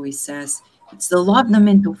André Luiz says. It's the law of the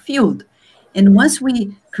mental field. And once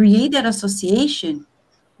we create that association,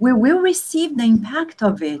 we will receive the impact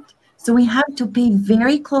of it. So we have to pay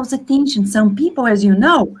very close attention. Some people, as you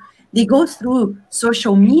know, they go through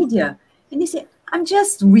social media and they say, I'm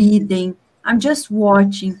just reading, I'm just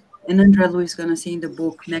watching. And André Luiz is going to say in the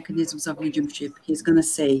book, Mechanisms of Mediumship, he's going to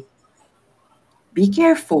say, be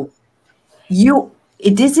careful.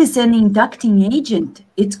 This is an inducting agent.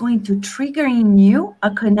 It's going to trigger in you a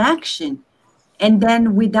connection. And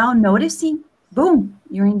then without noticing, boom,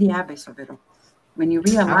 you're in the abyss of it all. When you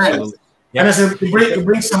realize. Absolutely. Yeah. And I said, you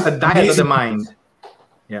bring some a diet of the mind.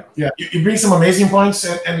 Yeah. Yeah, you bring some amazing points,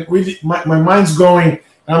 and really, my mind's going,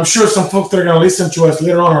 and I'm sure some folks that are going to listen to us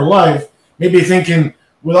later on in our life may be thinking,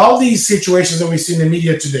 with all these situations that we see in the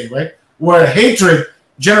media today, right, where hatred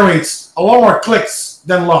generates a lot more clicks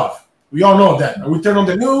than love. We all know that. We turn on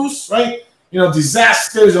the news, right?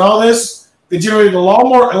 Disasters and all this. They generate a lot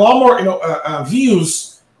more,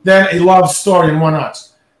 views than a love story and whatnot.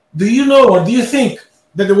 Do you know, or do you think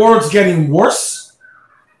that the world's getting worse,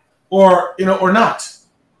 or not?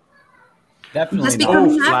 Definitely Just not.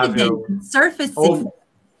 becoming evident, surfacing.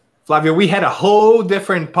 Flavio, we had a whole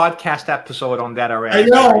different podcast episode on that already. I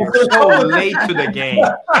know. You're so late to the game.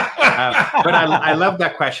 But I love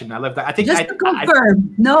that question. I love that. I think just to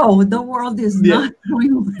confirm, no, the world is not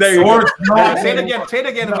going worse. There you go. Say it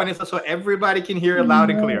again, Vanessa, so everybody can hear it loud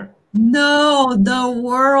and clear. No, the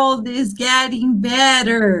world is getting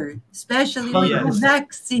better, especially with the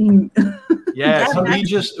vaccine. Yes,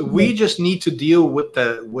 we just need to deal with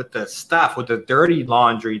the stuff, with the dirty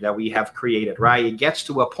laundry that we have created, right? It gets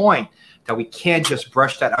to a point that we can't just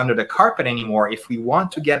brush that under the carpet anymore. If we want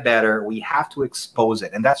to get better, we have to expose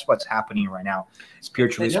it. And that's what's happening right now.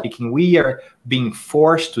 Spiritually speaking, we are being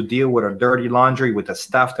forced to deal with our dirty laundry, with the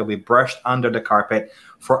stuff that we brushed under the carpet.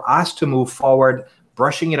 For us to move forward,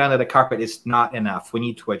 brushing it under the carpet is not enough. We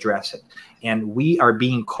need to address it. And we are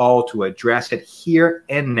being called to address it here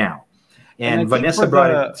and now. And Vanessa brought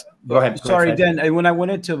it. Go ahead. Sorry, Dan. When I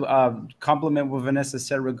wanted to compliment what Vanessa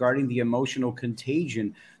said regarding the emotional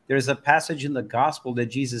contagion, there's a passage in the gospel that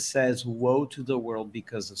Jesus says, woe to the world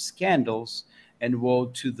because of scandals, and woe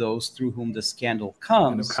to those through whom the scandal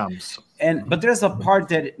comes. But there's a part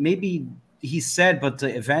that maybe he said, but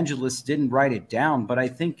the evangelist didn't write it down. But I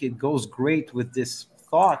think it goes great with this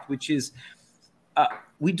thought, which is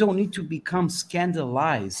we don't need to become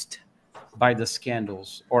scandalized by the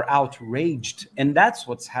scandals or outraged. And that's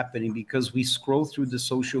what's happening, because we scroll through the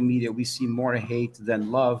social media, we see more hate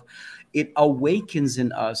than love. It awakens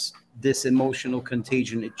in us this emotional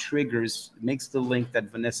contagion. It triggers, makes the link that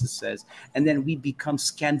Vanessa says, and then we become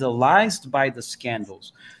scandalized by the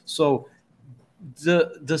scandals. So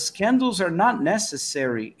the scandals are not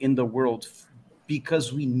necessary in the world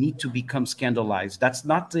because we need to become scandalized. That's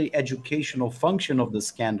not the educational function of the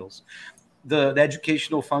scandals. The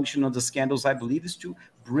educational function of the scandals, I believe, is to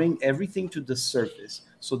bring everything to the surface,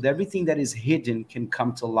 so that everything that is hidden can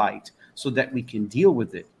come to light, so that we can deal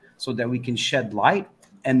with it, so that we can shed light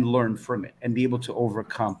and learn from it and be able to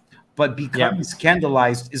overcome. But becoming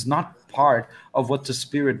scandalized is not part of what the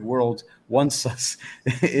spirit world wants us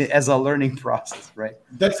as a learning process, right?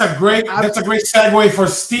 That's a great segue for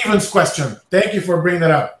Stephen's question. Thank you for bringing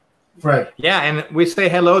that up, Fred. Yeah, and we say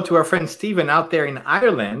hello to our friend Stephen out there in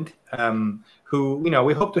Ireland, who,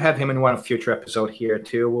 we hope to have him in one future episode here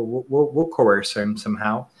too. We'll coerce him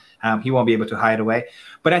somehow. He won't be able to hide away.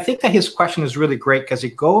 But I think that his question is really great, because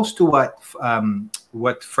it goes to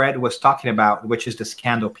what Fred was talking about, which is the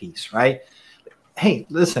scandal piece, right? Hey,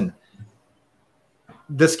 listen,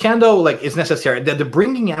 the scandal is necessary. The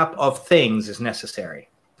bringing up of things is necessary,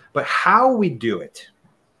 but how we do it,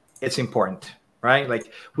 it's important, right?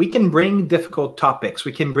 Like, we can bring difficult topics,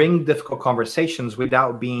 we can bring difficult conversations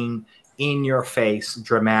without being in your face,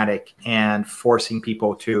 dramatic, and forcing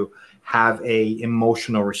people to have a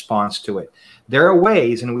emotional response to it. There are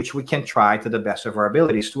ways in which we can try to the best of our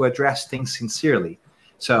abilities to address things sincerely.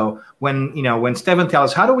 So when Stephen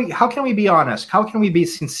tells us, how can we be honest? How can we be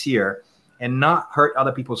sincere and not hurt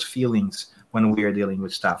other people's feelings when we are dealing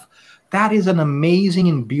with stuff? That is an amazing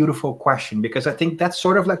and beautiful question, because I think that's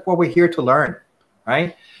sort of like what we're here to learn,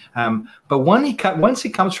 right? But once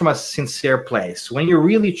it comes from a sincere place, when you're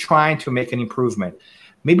really trying to make an improvement,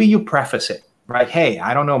 maybe you preface it, right? Hey,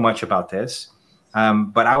 I don't know much about this,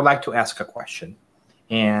 but I would like to ask a question.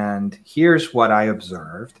 And here's what I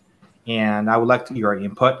observed. And I would like your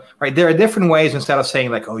input, right? There are different ways, instead of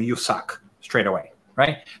saying oh, you suck straight away,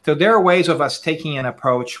 right? So there are ways of us taking an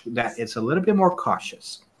approach that is a little bit more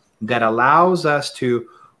cautious, that allows us to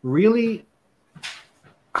really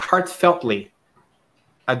heartfeltly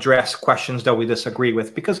address questions that we disagree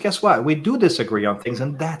with. Because guess what? We do disagree on things,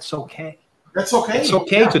 and that's okay, That's okay. It's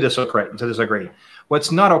okay to disagree.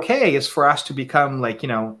 What's not okay is for us to become like,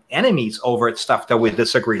 enemies over stuff that we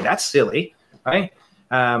disagree. That's silly, right?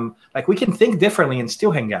 Like we can think differently and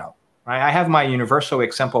still hang out, right? I have my universal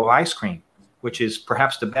example of ice cream, which is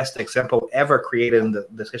perhaps the best example ever created in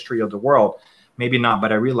the history of the world. Maybe not,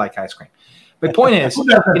 but I really like ice cream. The point is,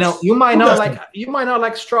 you might not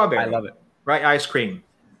like strawberry. I love it. Right? Ice cream,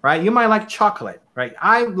 right? You might like chocolate, right?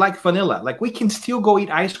 I like vanilla. Like we can still go eat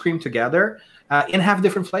ice cream together and have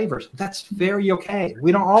different flavors. That's very okay.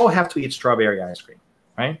 We don't all have to eat strawberry ice cream,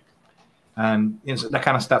 right? That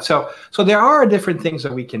kind of stuff. So there are different things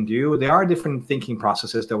that we can do. There are different thinking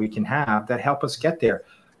processes that we can have that help us get there.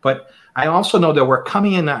 But I also know that we're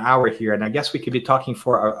coming in an hour here, and I guess we could be talking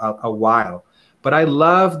for a while. But I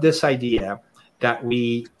love this idea that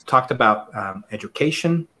we talked about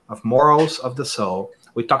education, of morals of the soul.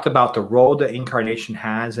 We talked about the role that incarnation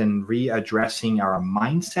has in readdressing our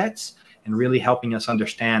mindsets and really helping us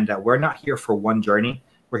understand that we're not here for one journey.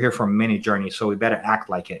 We're here for many journeys, so we better act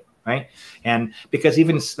like it, right? And because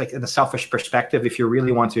even like in the selfish perspective, if you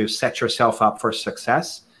really want to set yourself up for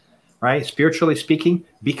success, right, spiritually speaking,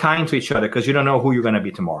 be kind to each other because you don't know who you're going to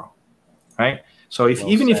be tomorrow, right? So if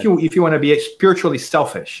you want to be spiritually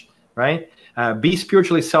selfish, right, be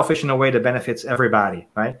spiritually selfish in a way that benefits everybody,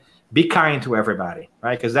 right? Be kind to everybody,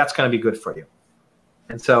 right? Because that's going to be good for you.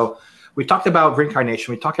 And so we talked about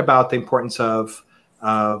reincarnation. We talked about the importance of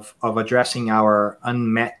addressing our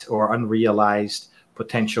unmet or unrealized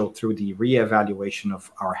potential through the reevaluation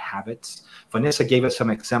of our habits. Vanessa gave us some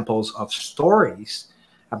examples of stories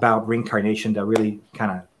about reincarnation that really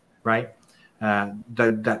kind of, right,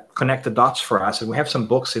 that connect the dots for us. And we have some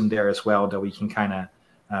books in there as well that we can kind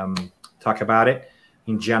of talk about it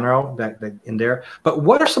in general, that in there. But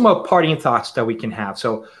what are some of parting thoughts that we can have?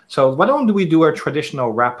 So why don't we do our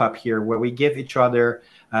traditional wrap up here, where we give each other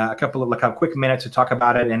a couple of like a quick minute to talk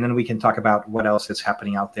about it, and then we can talk about what else is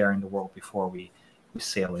happening out there in the world before we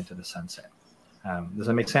sail into the sunset. Does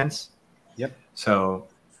that make sense? Yep. So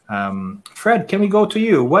Fred, can we go to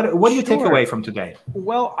you? What do you take away from today?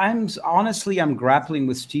 Well, I'm grappling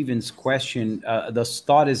with Stephen's question. The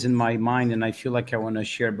thought is in my mind, and I feel like I want to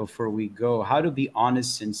share before we go. How to be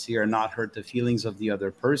honest, sincere, and not hurt the feelings of the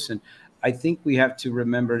other person. I think we have to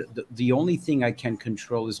remember the only thing I can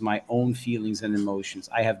control is my own feelings and emotions.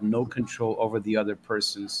 I have no control over the other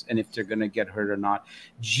person's and if they're going to get hurt or not.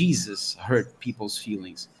 Jesus hurt people's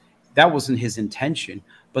feelings. That wasn't his intention.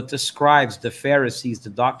 But the scribes, the Pharisees, the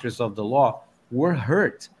doctors of the law were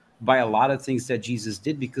hurt by a lot of things that Jesus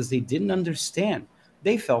did because they didn't understand.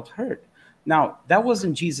 They felt hurt. Now, that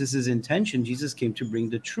wasn't Jesus's intention. Jesus came to bring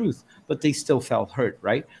the truth, but they still felt hurt,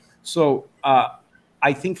 right? So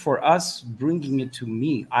I think for us, bringing it to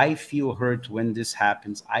me, I feel hurt when this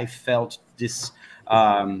happens. I felt this,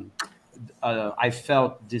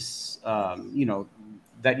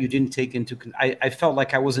 that you didn't take into, I felt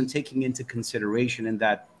like I wasn't taking into consideration in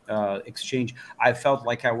that exchange. I felt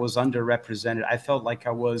like I was underrepresented. I felt like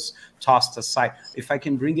I was tossed aside. If I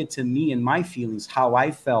can bring it to me and my feelings, how I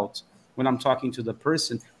felt when I'm talking to the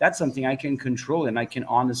person, that's something I can control and I can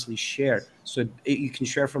honestly share. So you can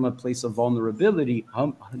share from a place of vulnerability,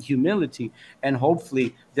 humility, and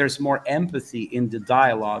hopefully there's more empathy in the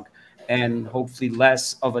dialogue and hopefully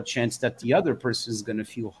less of a chance that the other person is going to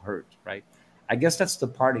feel hurt, right? I guess that's the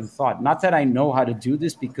parting thought. Not that I know how to do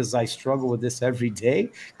this because I struggle with this every day,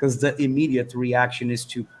 because the immediate reaction is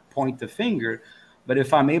to point the finger. But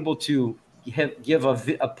if I'm able to give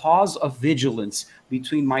a pause of vigilance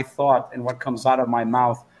between my thought and what comes out of my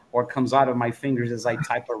mouth or comes out of my fingers as I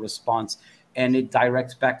type a response, and it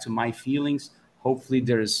directs back to my feelings, hopefully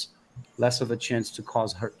there's less of a chance to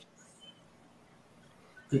cause hurt.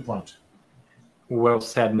 Good point. Well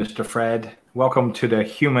said, Mr. Fred. Welcome to the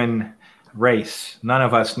human race. None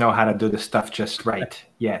of us know how to do this stuff just right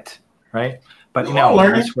yet, right? But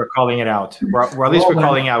at least we're calling it out. We're at least we're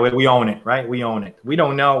calling out. We own it, right? We own it. We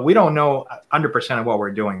don't know 100% of what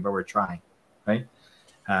we're doing, but we're trying, right?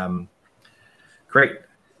 Great.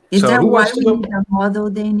 Is that why we need a model,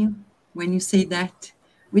 Daniel? When you say that,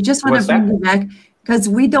 we just want to bring you back because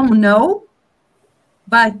we don't know,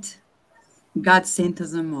 but God sent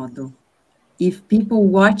us a model. If people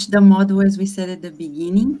watch the model, as we said at the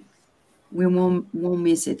beginning, we won't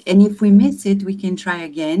miss it. And if we miss it, we can try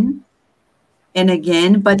again and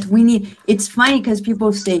again. But it's funny because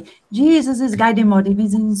people say, Jesus is guiding model,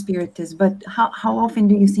 he's in Spiritist. But how often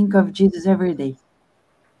do you think of Jesus every day?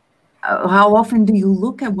 How often do you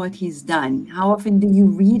look at what he's done? How often do you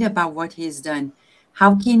read about what he's done?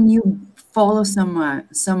 How can you follow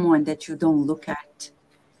someone that you don't look at?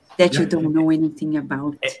 that you don't know anything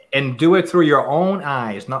about. And do it through your own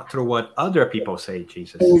eyes, not through what other people say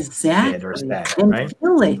Jesus did or said, and right?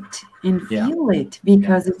 feel it,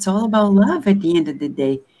 because it's all about love at the end of the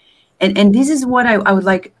day. And this is what I would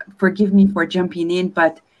like, forgive me for jumping in,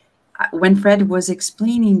 but when Fred was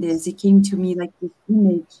explaining this, it came to me like this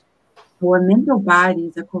image. Our mental body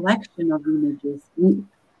is a collection of images. We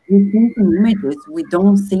think in images, we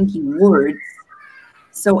don't think in words.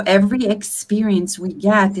 So every experience we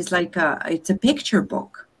get is like it's a picture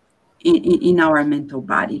book in our mental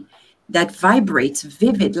body that vibrates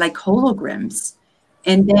vivid like holograms.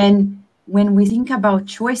 And then when we think about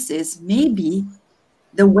choices, maybe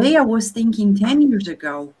the way I was thinking 10 years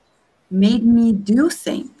ago made me do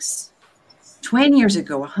things 20 years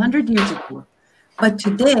ago, 100 years ago. But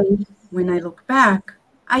today, when I look back,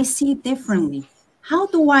 I see it differently. How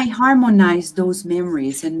do I harmonize those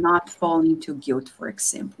memories and not fall into guilt, for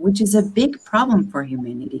example, which is a big problem for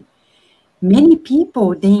humanity? Many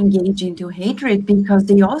people, they engage into hatred because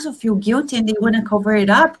they also feel guilty and they want to cover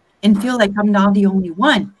it up and feel like I'm not the only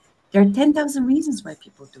one. There are 10,000 reasons why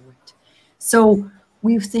people do it. So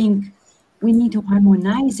we think we need to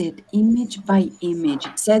harmonize it image by image.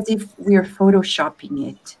 It's as if we're photoshopping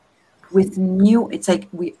it with new, it's like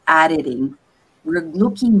we're editing. We're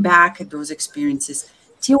looking back at those experiences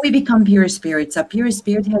till we become pure spirits. A pure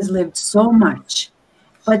spirit has lived so much,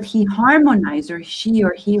 but he harmonized, or she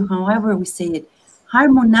or he, however we say it,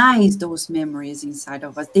 harmonized those memories inside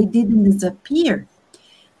of us. They didn't disappear.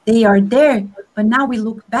 They are there, but now we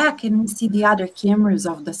look back and we see the other cameras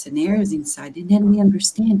of the scenarios inside, and then we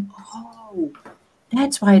understand, oh,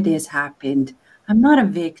 that's why this happened. I'm not a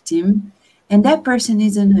victim, and that person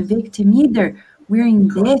isn't a victim either. We're in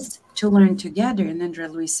this to learn together. And André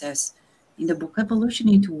Luiz says, in the book Evolution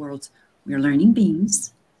in Two Worlds, we're learning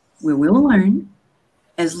beings. We will learn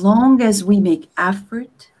as long as we make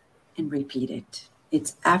effort and repeat it.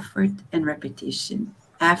 It's effort and repetition,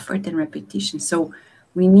 effort and repetition. So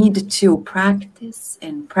we need to practice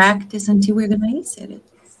and practice until we're going to ace at it.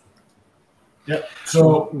 Yeah.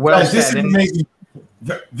 So guys, this is amazing.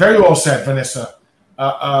 Very well said, Vanessa.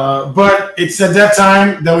 But it's at that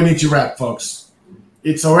time that we need to wrap, folks.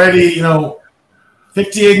 It's already,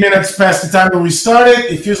 58 minutes past the time that we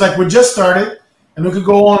started. It feels like we just started, and we could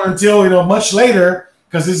go on until, much later,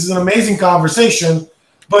 because this is an amazing conversation.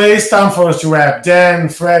 But it's time for us to wrap. Dan,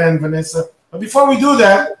 Fred, and Vanessa. But before we do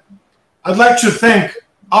that, I'd like to thank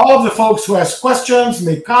all of the folks who asked questions,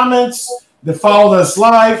 made comments, that followed us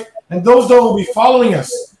live, and those that will be following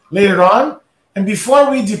us later on. And before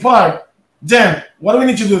we depart, Dan, what do we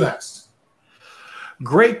need to do next?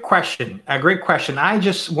 Great question. A great question. I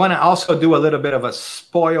just want to also do a little bit of a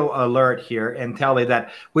spoil alert here and tell you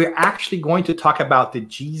that we're actually going to talk about the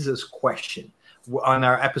Jesus question on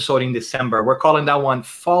our episode in December. We're calling that one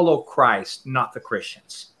Follow Christ, Not the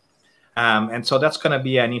Christians. And so that's going to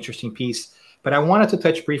be an interesting piece. But I wanted to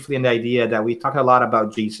touch briefly on the idea that we talked a lot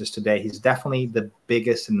about Jesus today. He's definitely the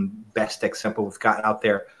biggest and best example we've got out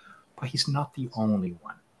there, but he's not the only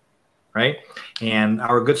one. Right? And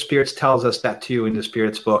our good spirits tells us that too in the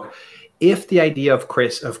Spirit's book. If the idea of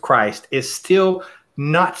Christ is still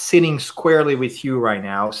not sitting squarely with you right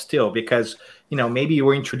now, still, because, maybe you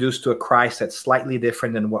were introduced to a Christ that's slightly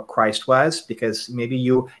different than what Christ was, because maybe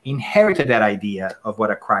you inherited that idea of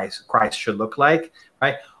what a Christ should look like,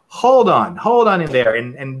 right? Hold on in there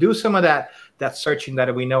and do some of that searching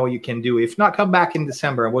that we know you can do. If not, come back in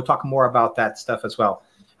December and we'll talk more about that stuff as well.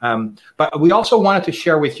 But we also wanted to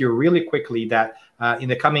share with you really quickly that in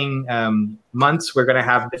the coming months, we're going to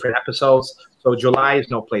have different episodes. So July is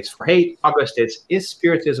No Place for Hate. August is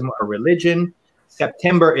Spiritism a Religion?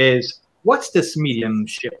 September is What's This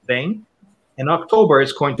Mediumship Thing? And October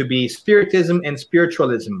is going to be Spiritism and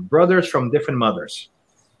Spiritualism, Brothers from Different Mothers.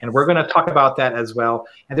 And we're going to talk about that as well.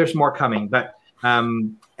 And there's more coming. But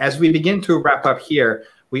as we begin to wrap up here,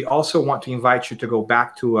 we also want to invite you to go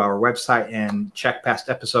back to our website and check past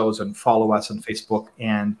episodes and follow us on Facebook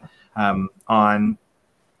and on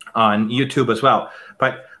YouTube as well.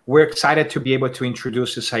 But we're excited to be able to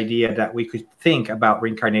introduce this idea that we could think about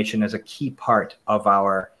reincarnation as a key part of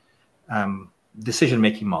our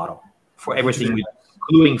decision-making model for everything,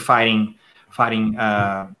 including fighting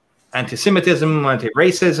anti-Semitism,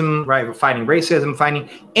 anti-racism, right? Fighting racism, fighting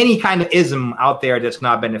any kind of ism out there that's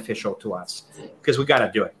not beneficial to us, because we got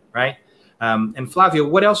to do it, right? And Flavio,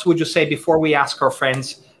 what else would you say before we ask our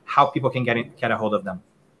friends how people can get a hold of them?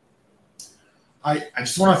 I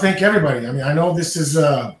just want to thank everybody. I mean, I know this is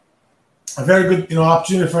a very good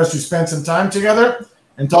opportunity for us to spend some time together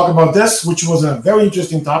and talk about this, which was a very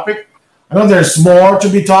interesting topic. I know there's more to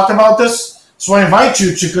be talked about this, so I invite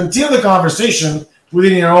you to continue the conversation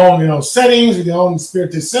within your own, settings, with your own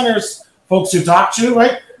Spiritist centers, folks you talk to,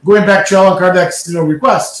 right? Going back to Allan Kardec's,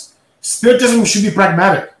 request, Spiritism should be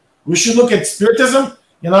pragmatic. We should look at Spiritism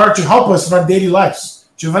in order to help us in our daily lives.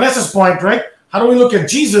 To Vanessa's point, right? How do we look at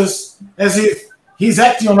Jesus as if he's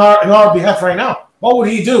acting in our behalf right now? What would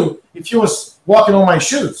he do if he was walking on my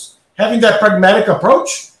shoes? Having that pragmatic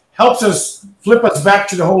approach helps us flip us back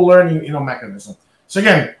to the whole learning, mechanism. So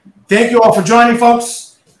again, thank you all for joining,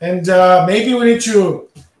 folks. And maybe we need to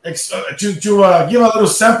give a little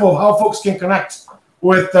sample of how folks can connect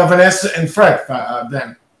with Vanessa and Fred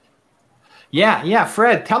then. Yeah,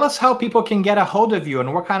 Fred, tell us how people can get a hold of you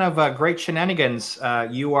and what kind of great shenanigans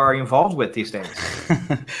you are involved with these days.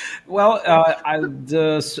 Well,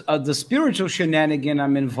 the spiritual shenanigan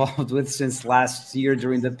I'm involved with since last year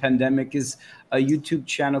during the pandemic is a YouTube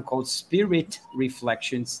channel called Spirit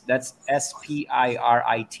Reflections. That's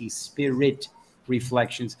S-P-I-R-I-T, Spirit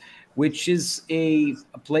Reflections, which is a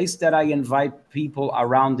place that I invite people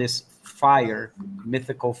around this fire,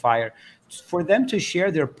 mythical fire, for them to share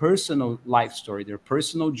their personal life story, their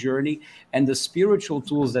personal journey, and the spiritual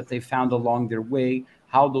tools that they found along their way,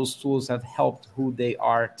 how those tools have helped who they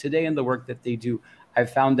are today and the work that they do. I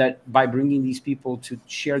found that by bringing these people to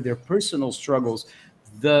share their personal struggles,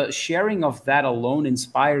 the sharing of that alone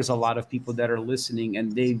inspires a lot of people that are listening,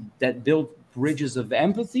 and that build bridges of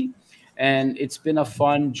empathy. And it's been a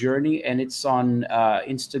fun journey, and it's on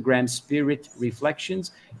Instagram, Spirit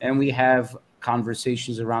Reflections, and we have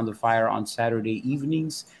conversations around the fire on Saturday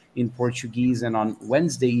evenings in Portuguese and on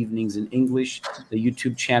Wednesday evenings in English. The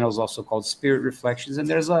YouTube channel is also called Spirit Reflections, and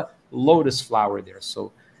there's a lotus flower there.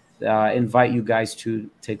 So I invite you guys to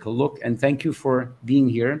take a look, and thank you for being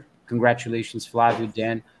here. Congratulations, Flavio,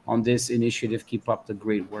 Dan, on this initiative. Keep up the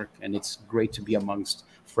great work, and it's great to be amongst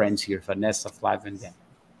friends here, Vanessa, Flavio, and Dan.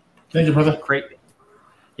 Thank you, brother. Great.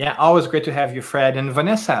 Yeah, always great to have you, Fred. And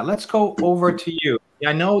Vanessa, let's go over to you.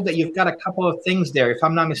 I know that you've got a couple of things there. If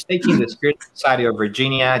I'm not mistaken, the Spirit Society of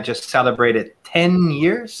Virginia just celebrated 10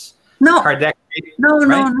 years. No, Kardec, no,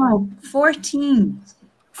 right? no, 14.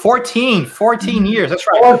 14 years. That's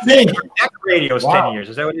right. 14. Kardec Radio is 10 years.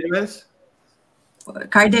 Is that what it is?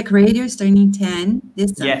 Kardec Radio is turning 10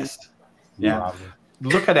 this Sunday. Yes. Yeah. Wow.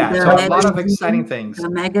 Look at that. So a lot of exciting things. The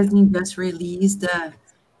magazine just released,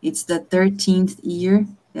 it's the 13th year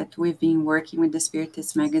that we've been working with the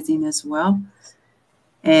Spiritist magazine as well.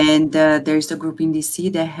 And there's a group in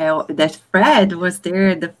DC that Fred was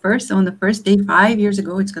there on the first day 5 years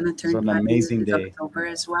ago. It's going to turn 5 amazing years day. in October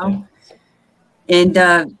as well. Yeah. And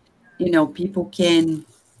people can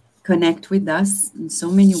connect with us in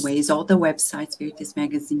so many ways. All the websites,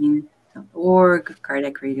 spiritistmagazine.org,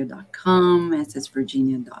 kardecradio.com,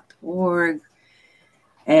 ssvirginia.org,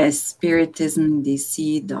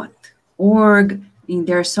 spiritismdc.org.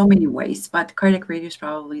 There are so many ways, but Kardec Radio is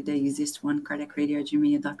probably the easiest one,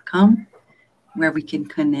 kardecradio@gmail.com, where we can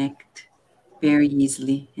connect very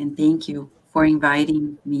easily. And thank you for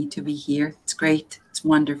inviting me to be here. It's great. It's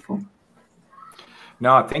wonderful.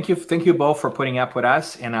 No, thank you both for putting up with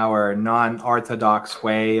us in our non-orthodox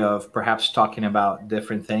way of perhaps talking about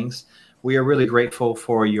different things. We are really grateful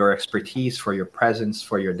for your expertise, for your presence,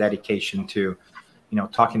 for your dedication to,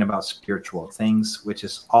 talking about spiritual things, which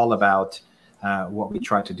is all about what we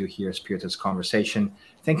try to do here, Spiritist Conversation.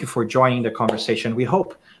 Thank you for joining the conversation. We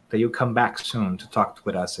hope that you come back soon to talk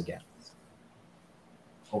with us again.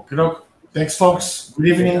 Okay. Thanks, folks. Good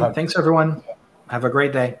evening. Thanks, everyone. Have a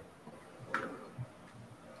great day.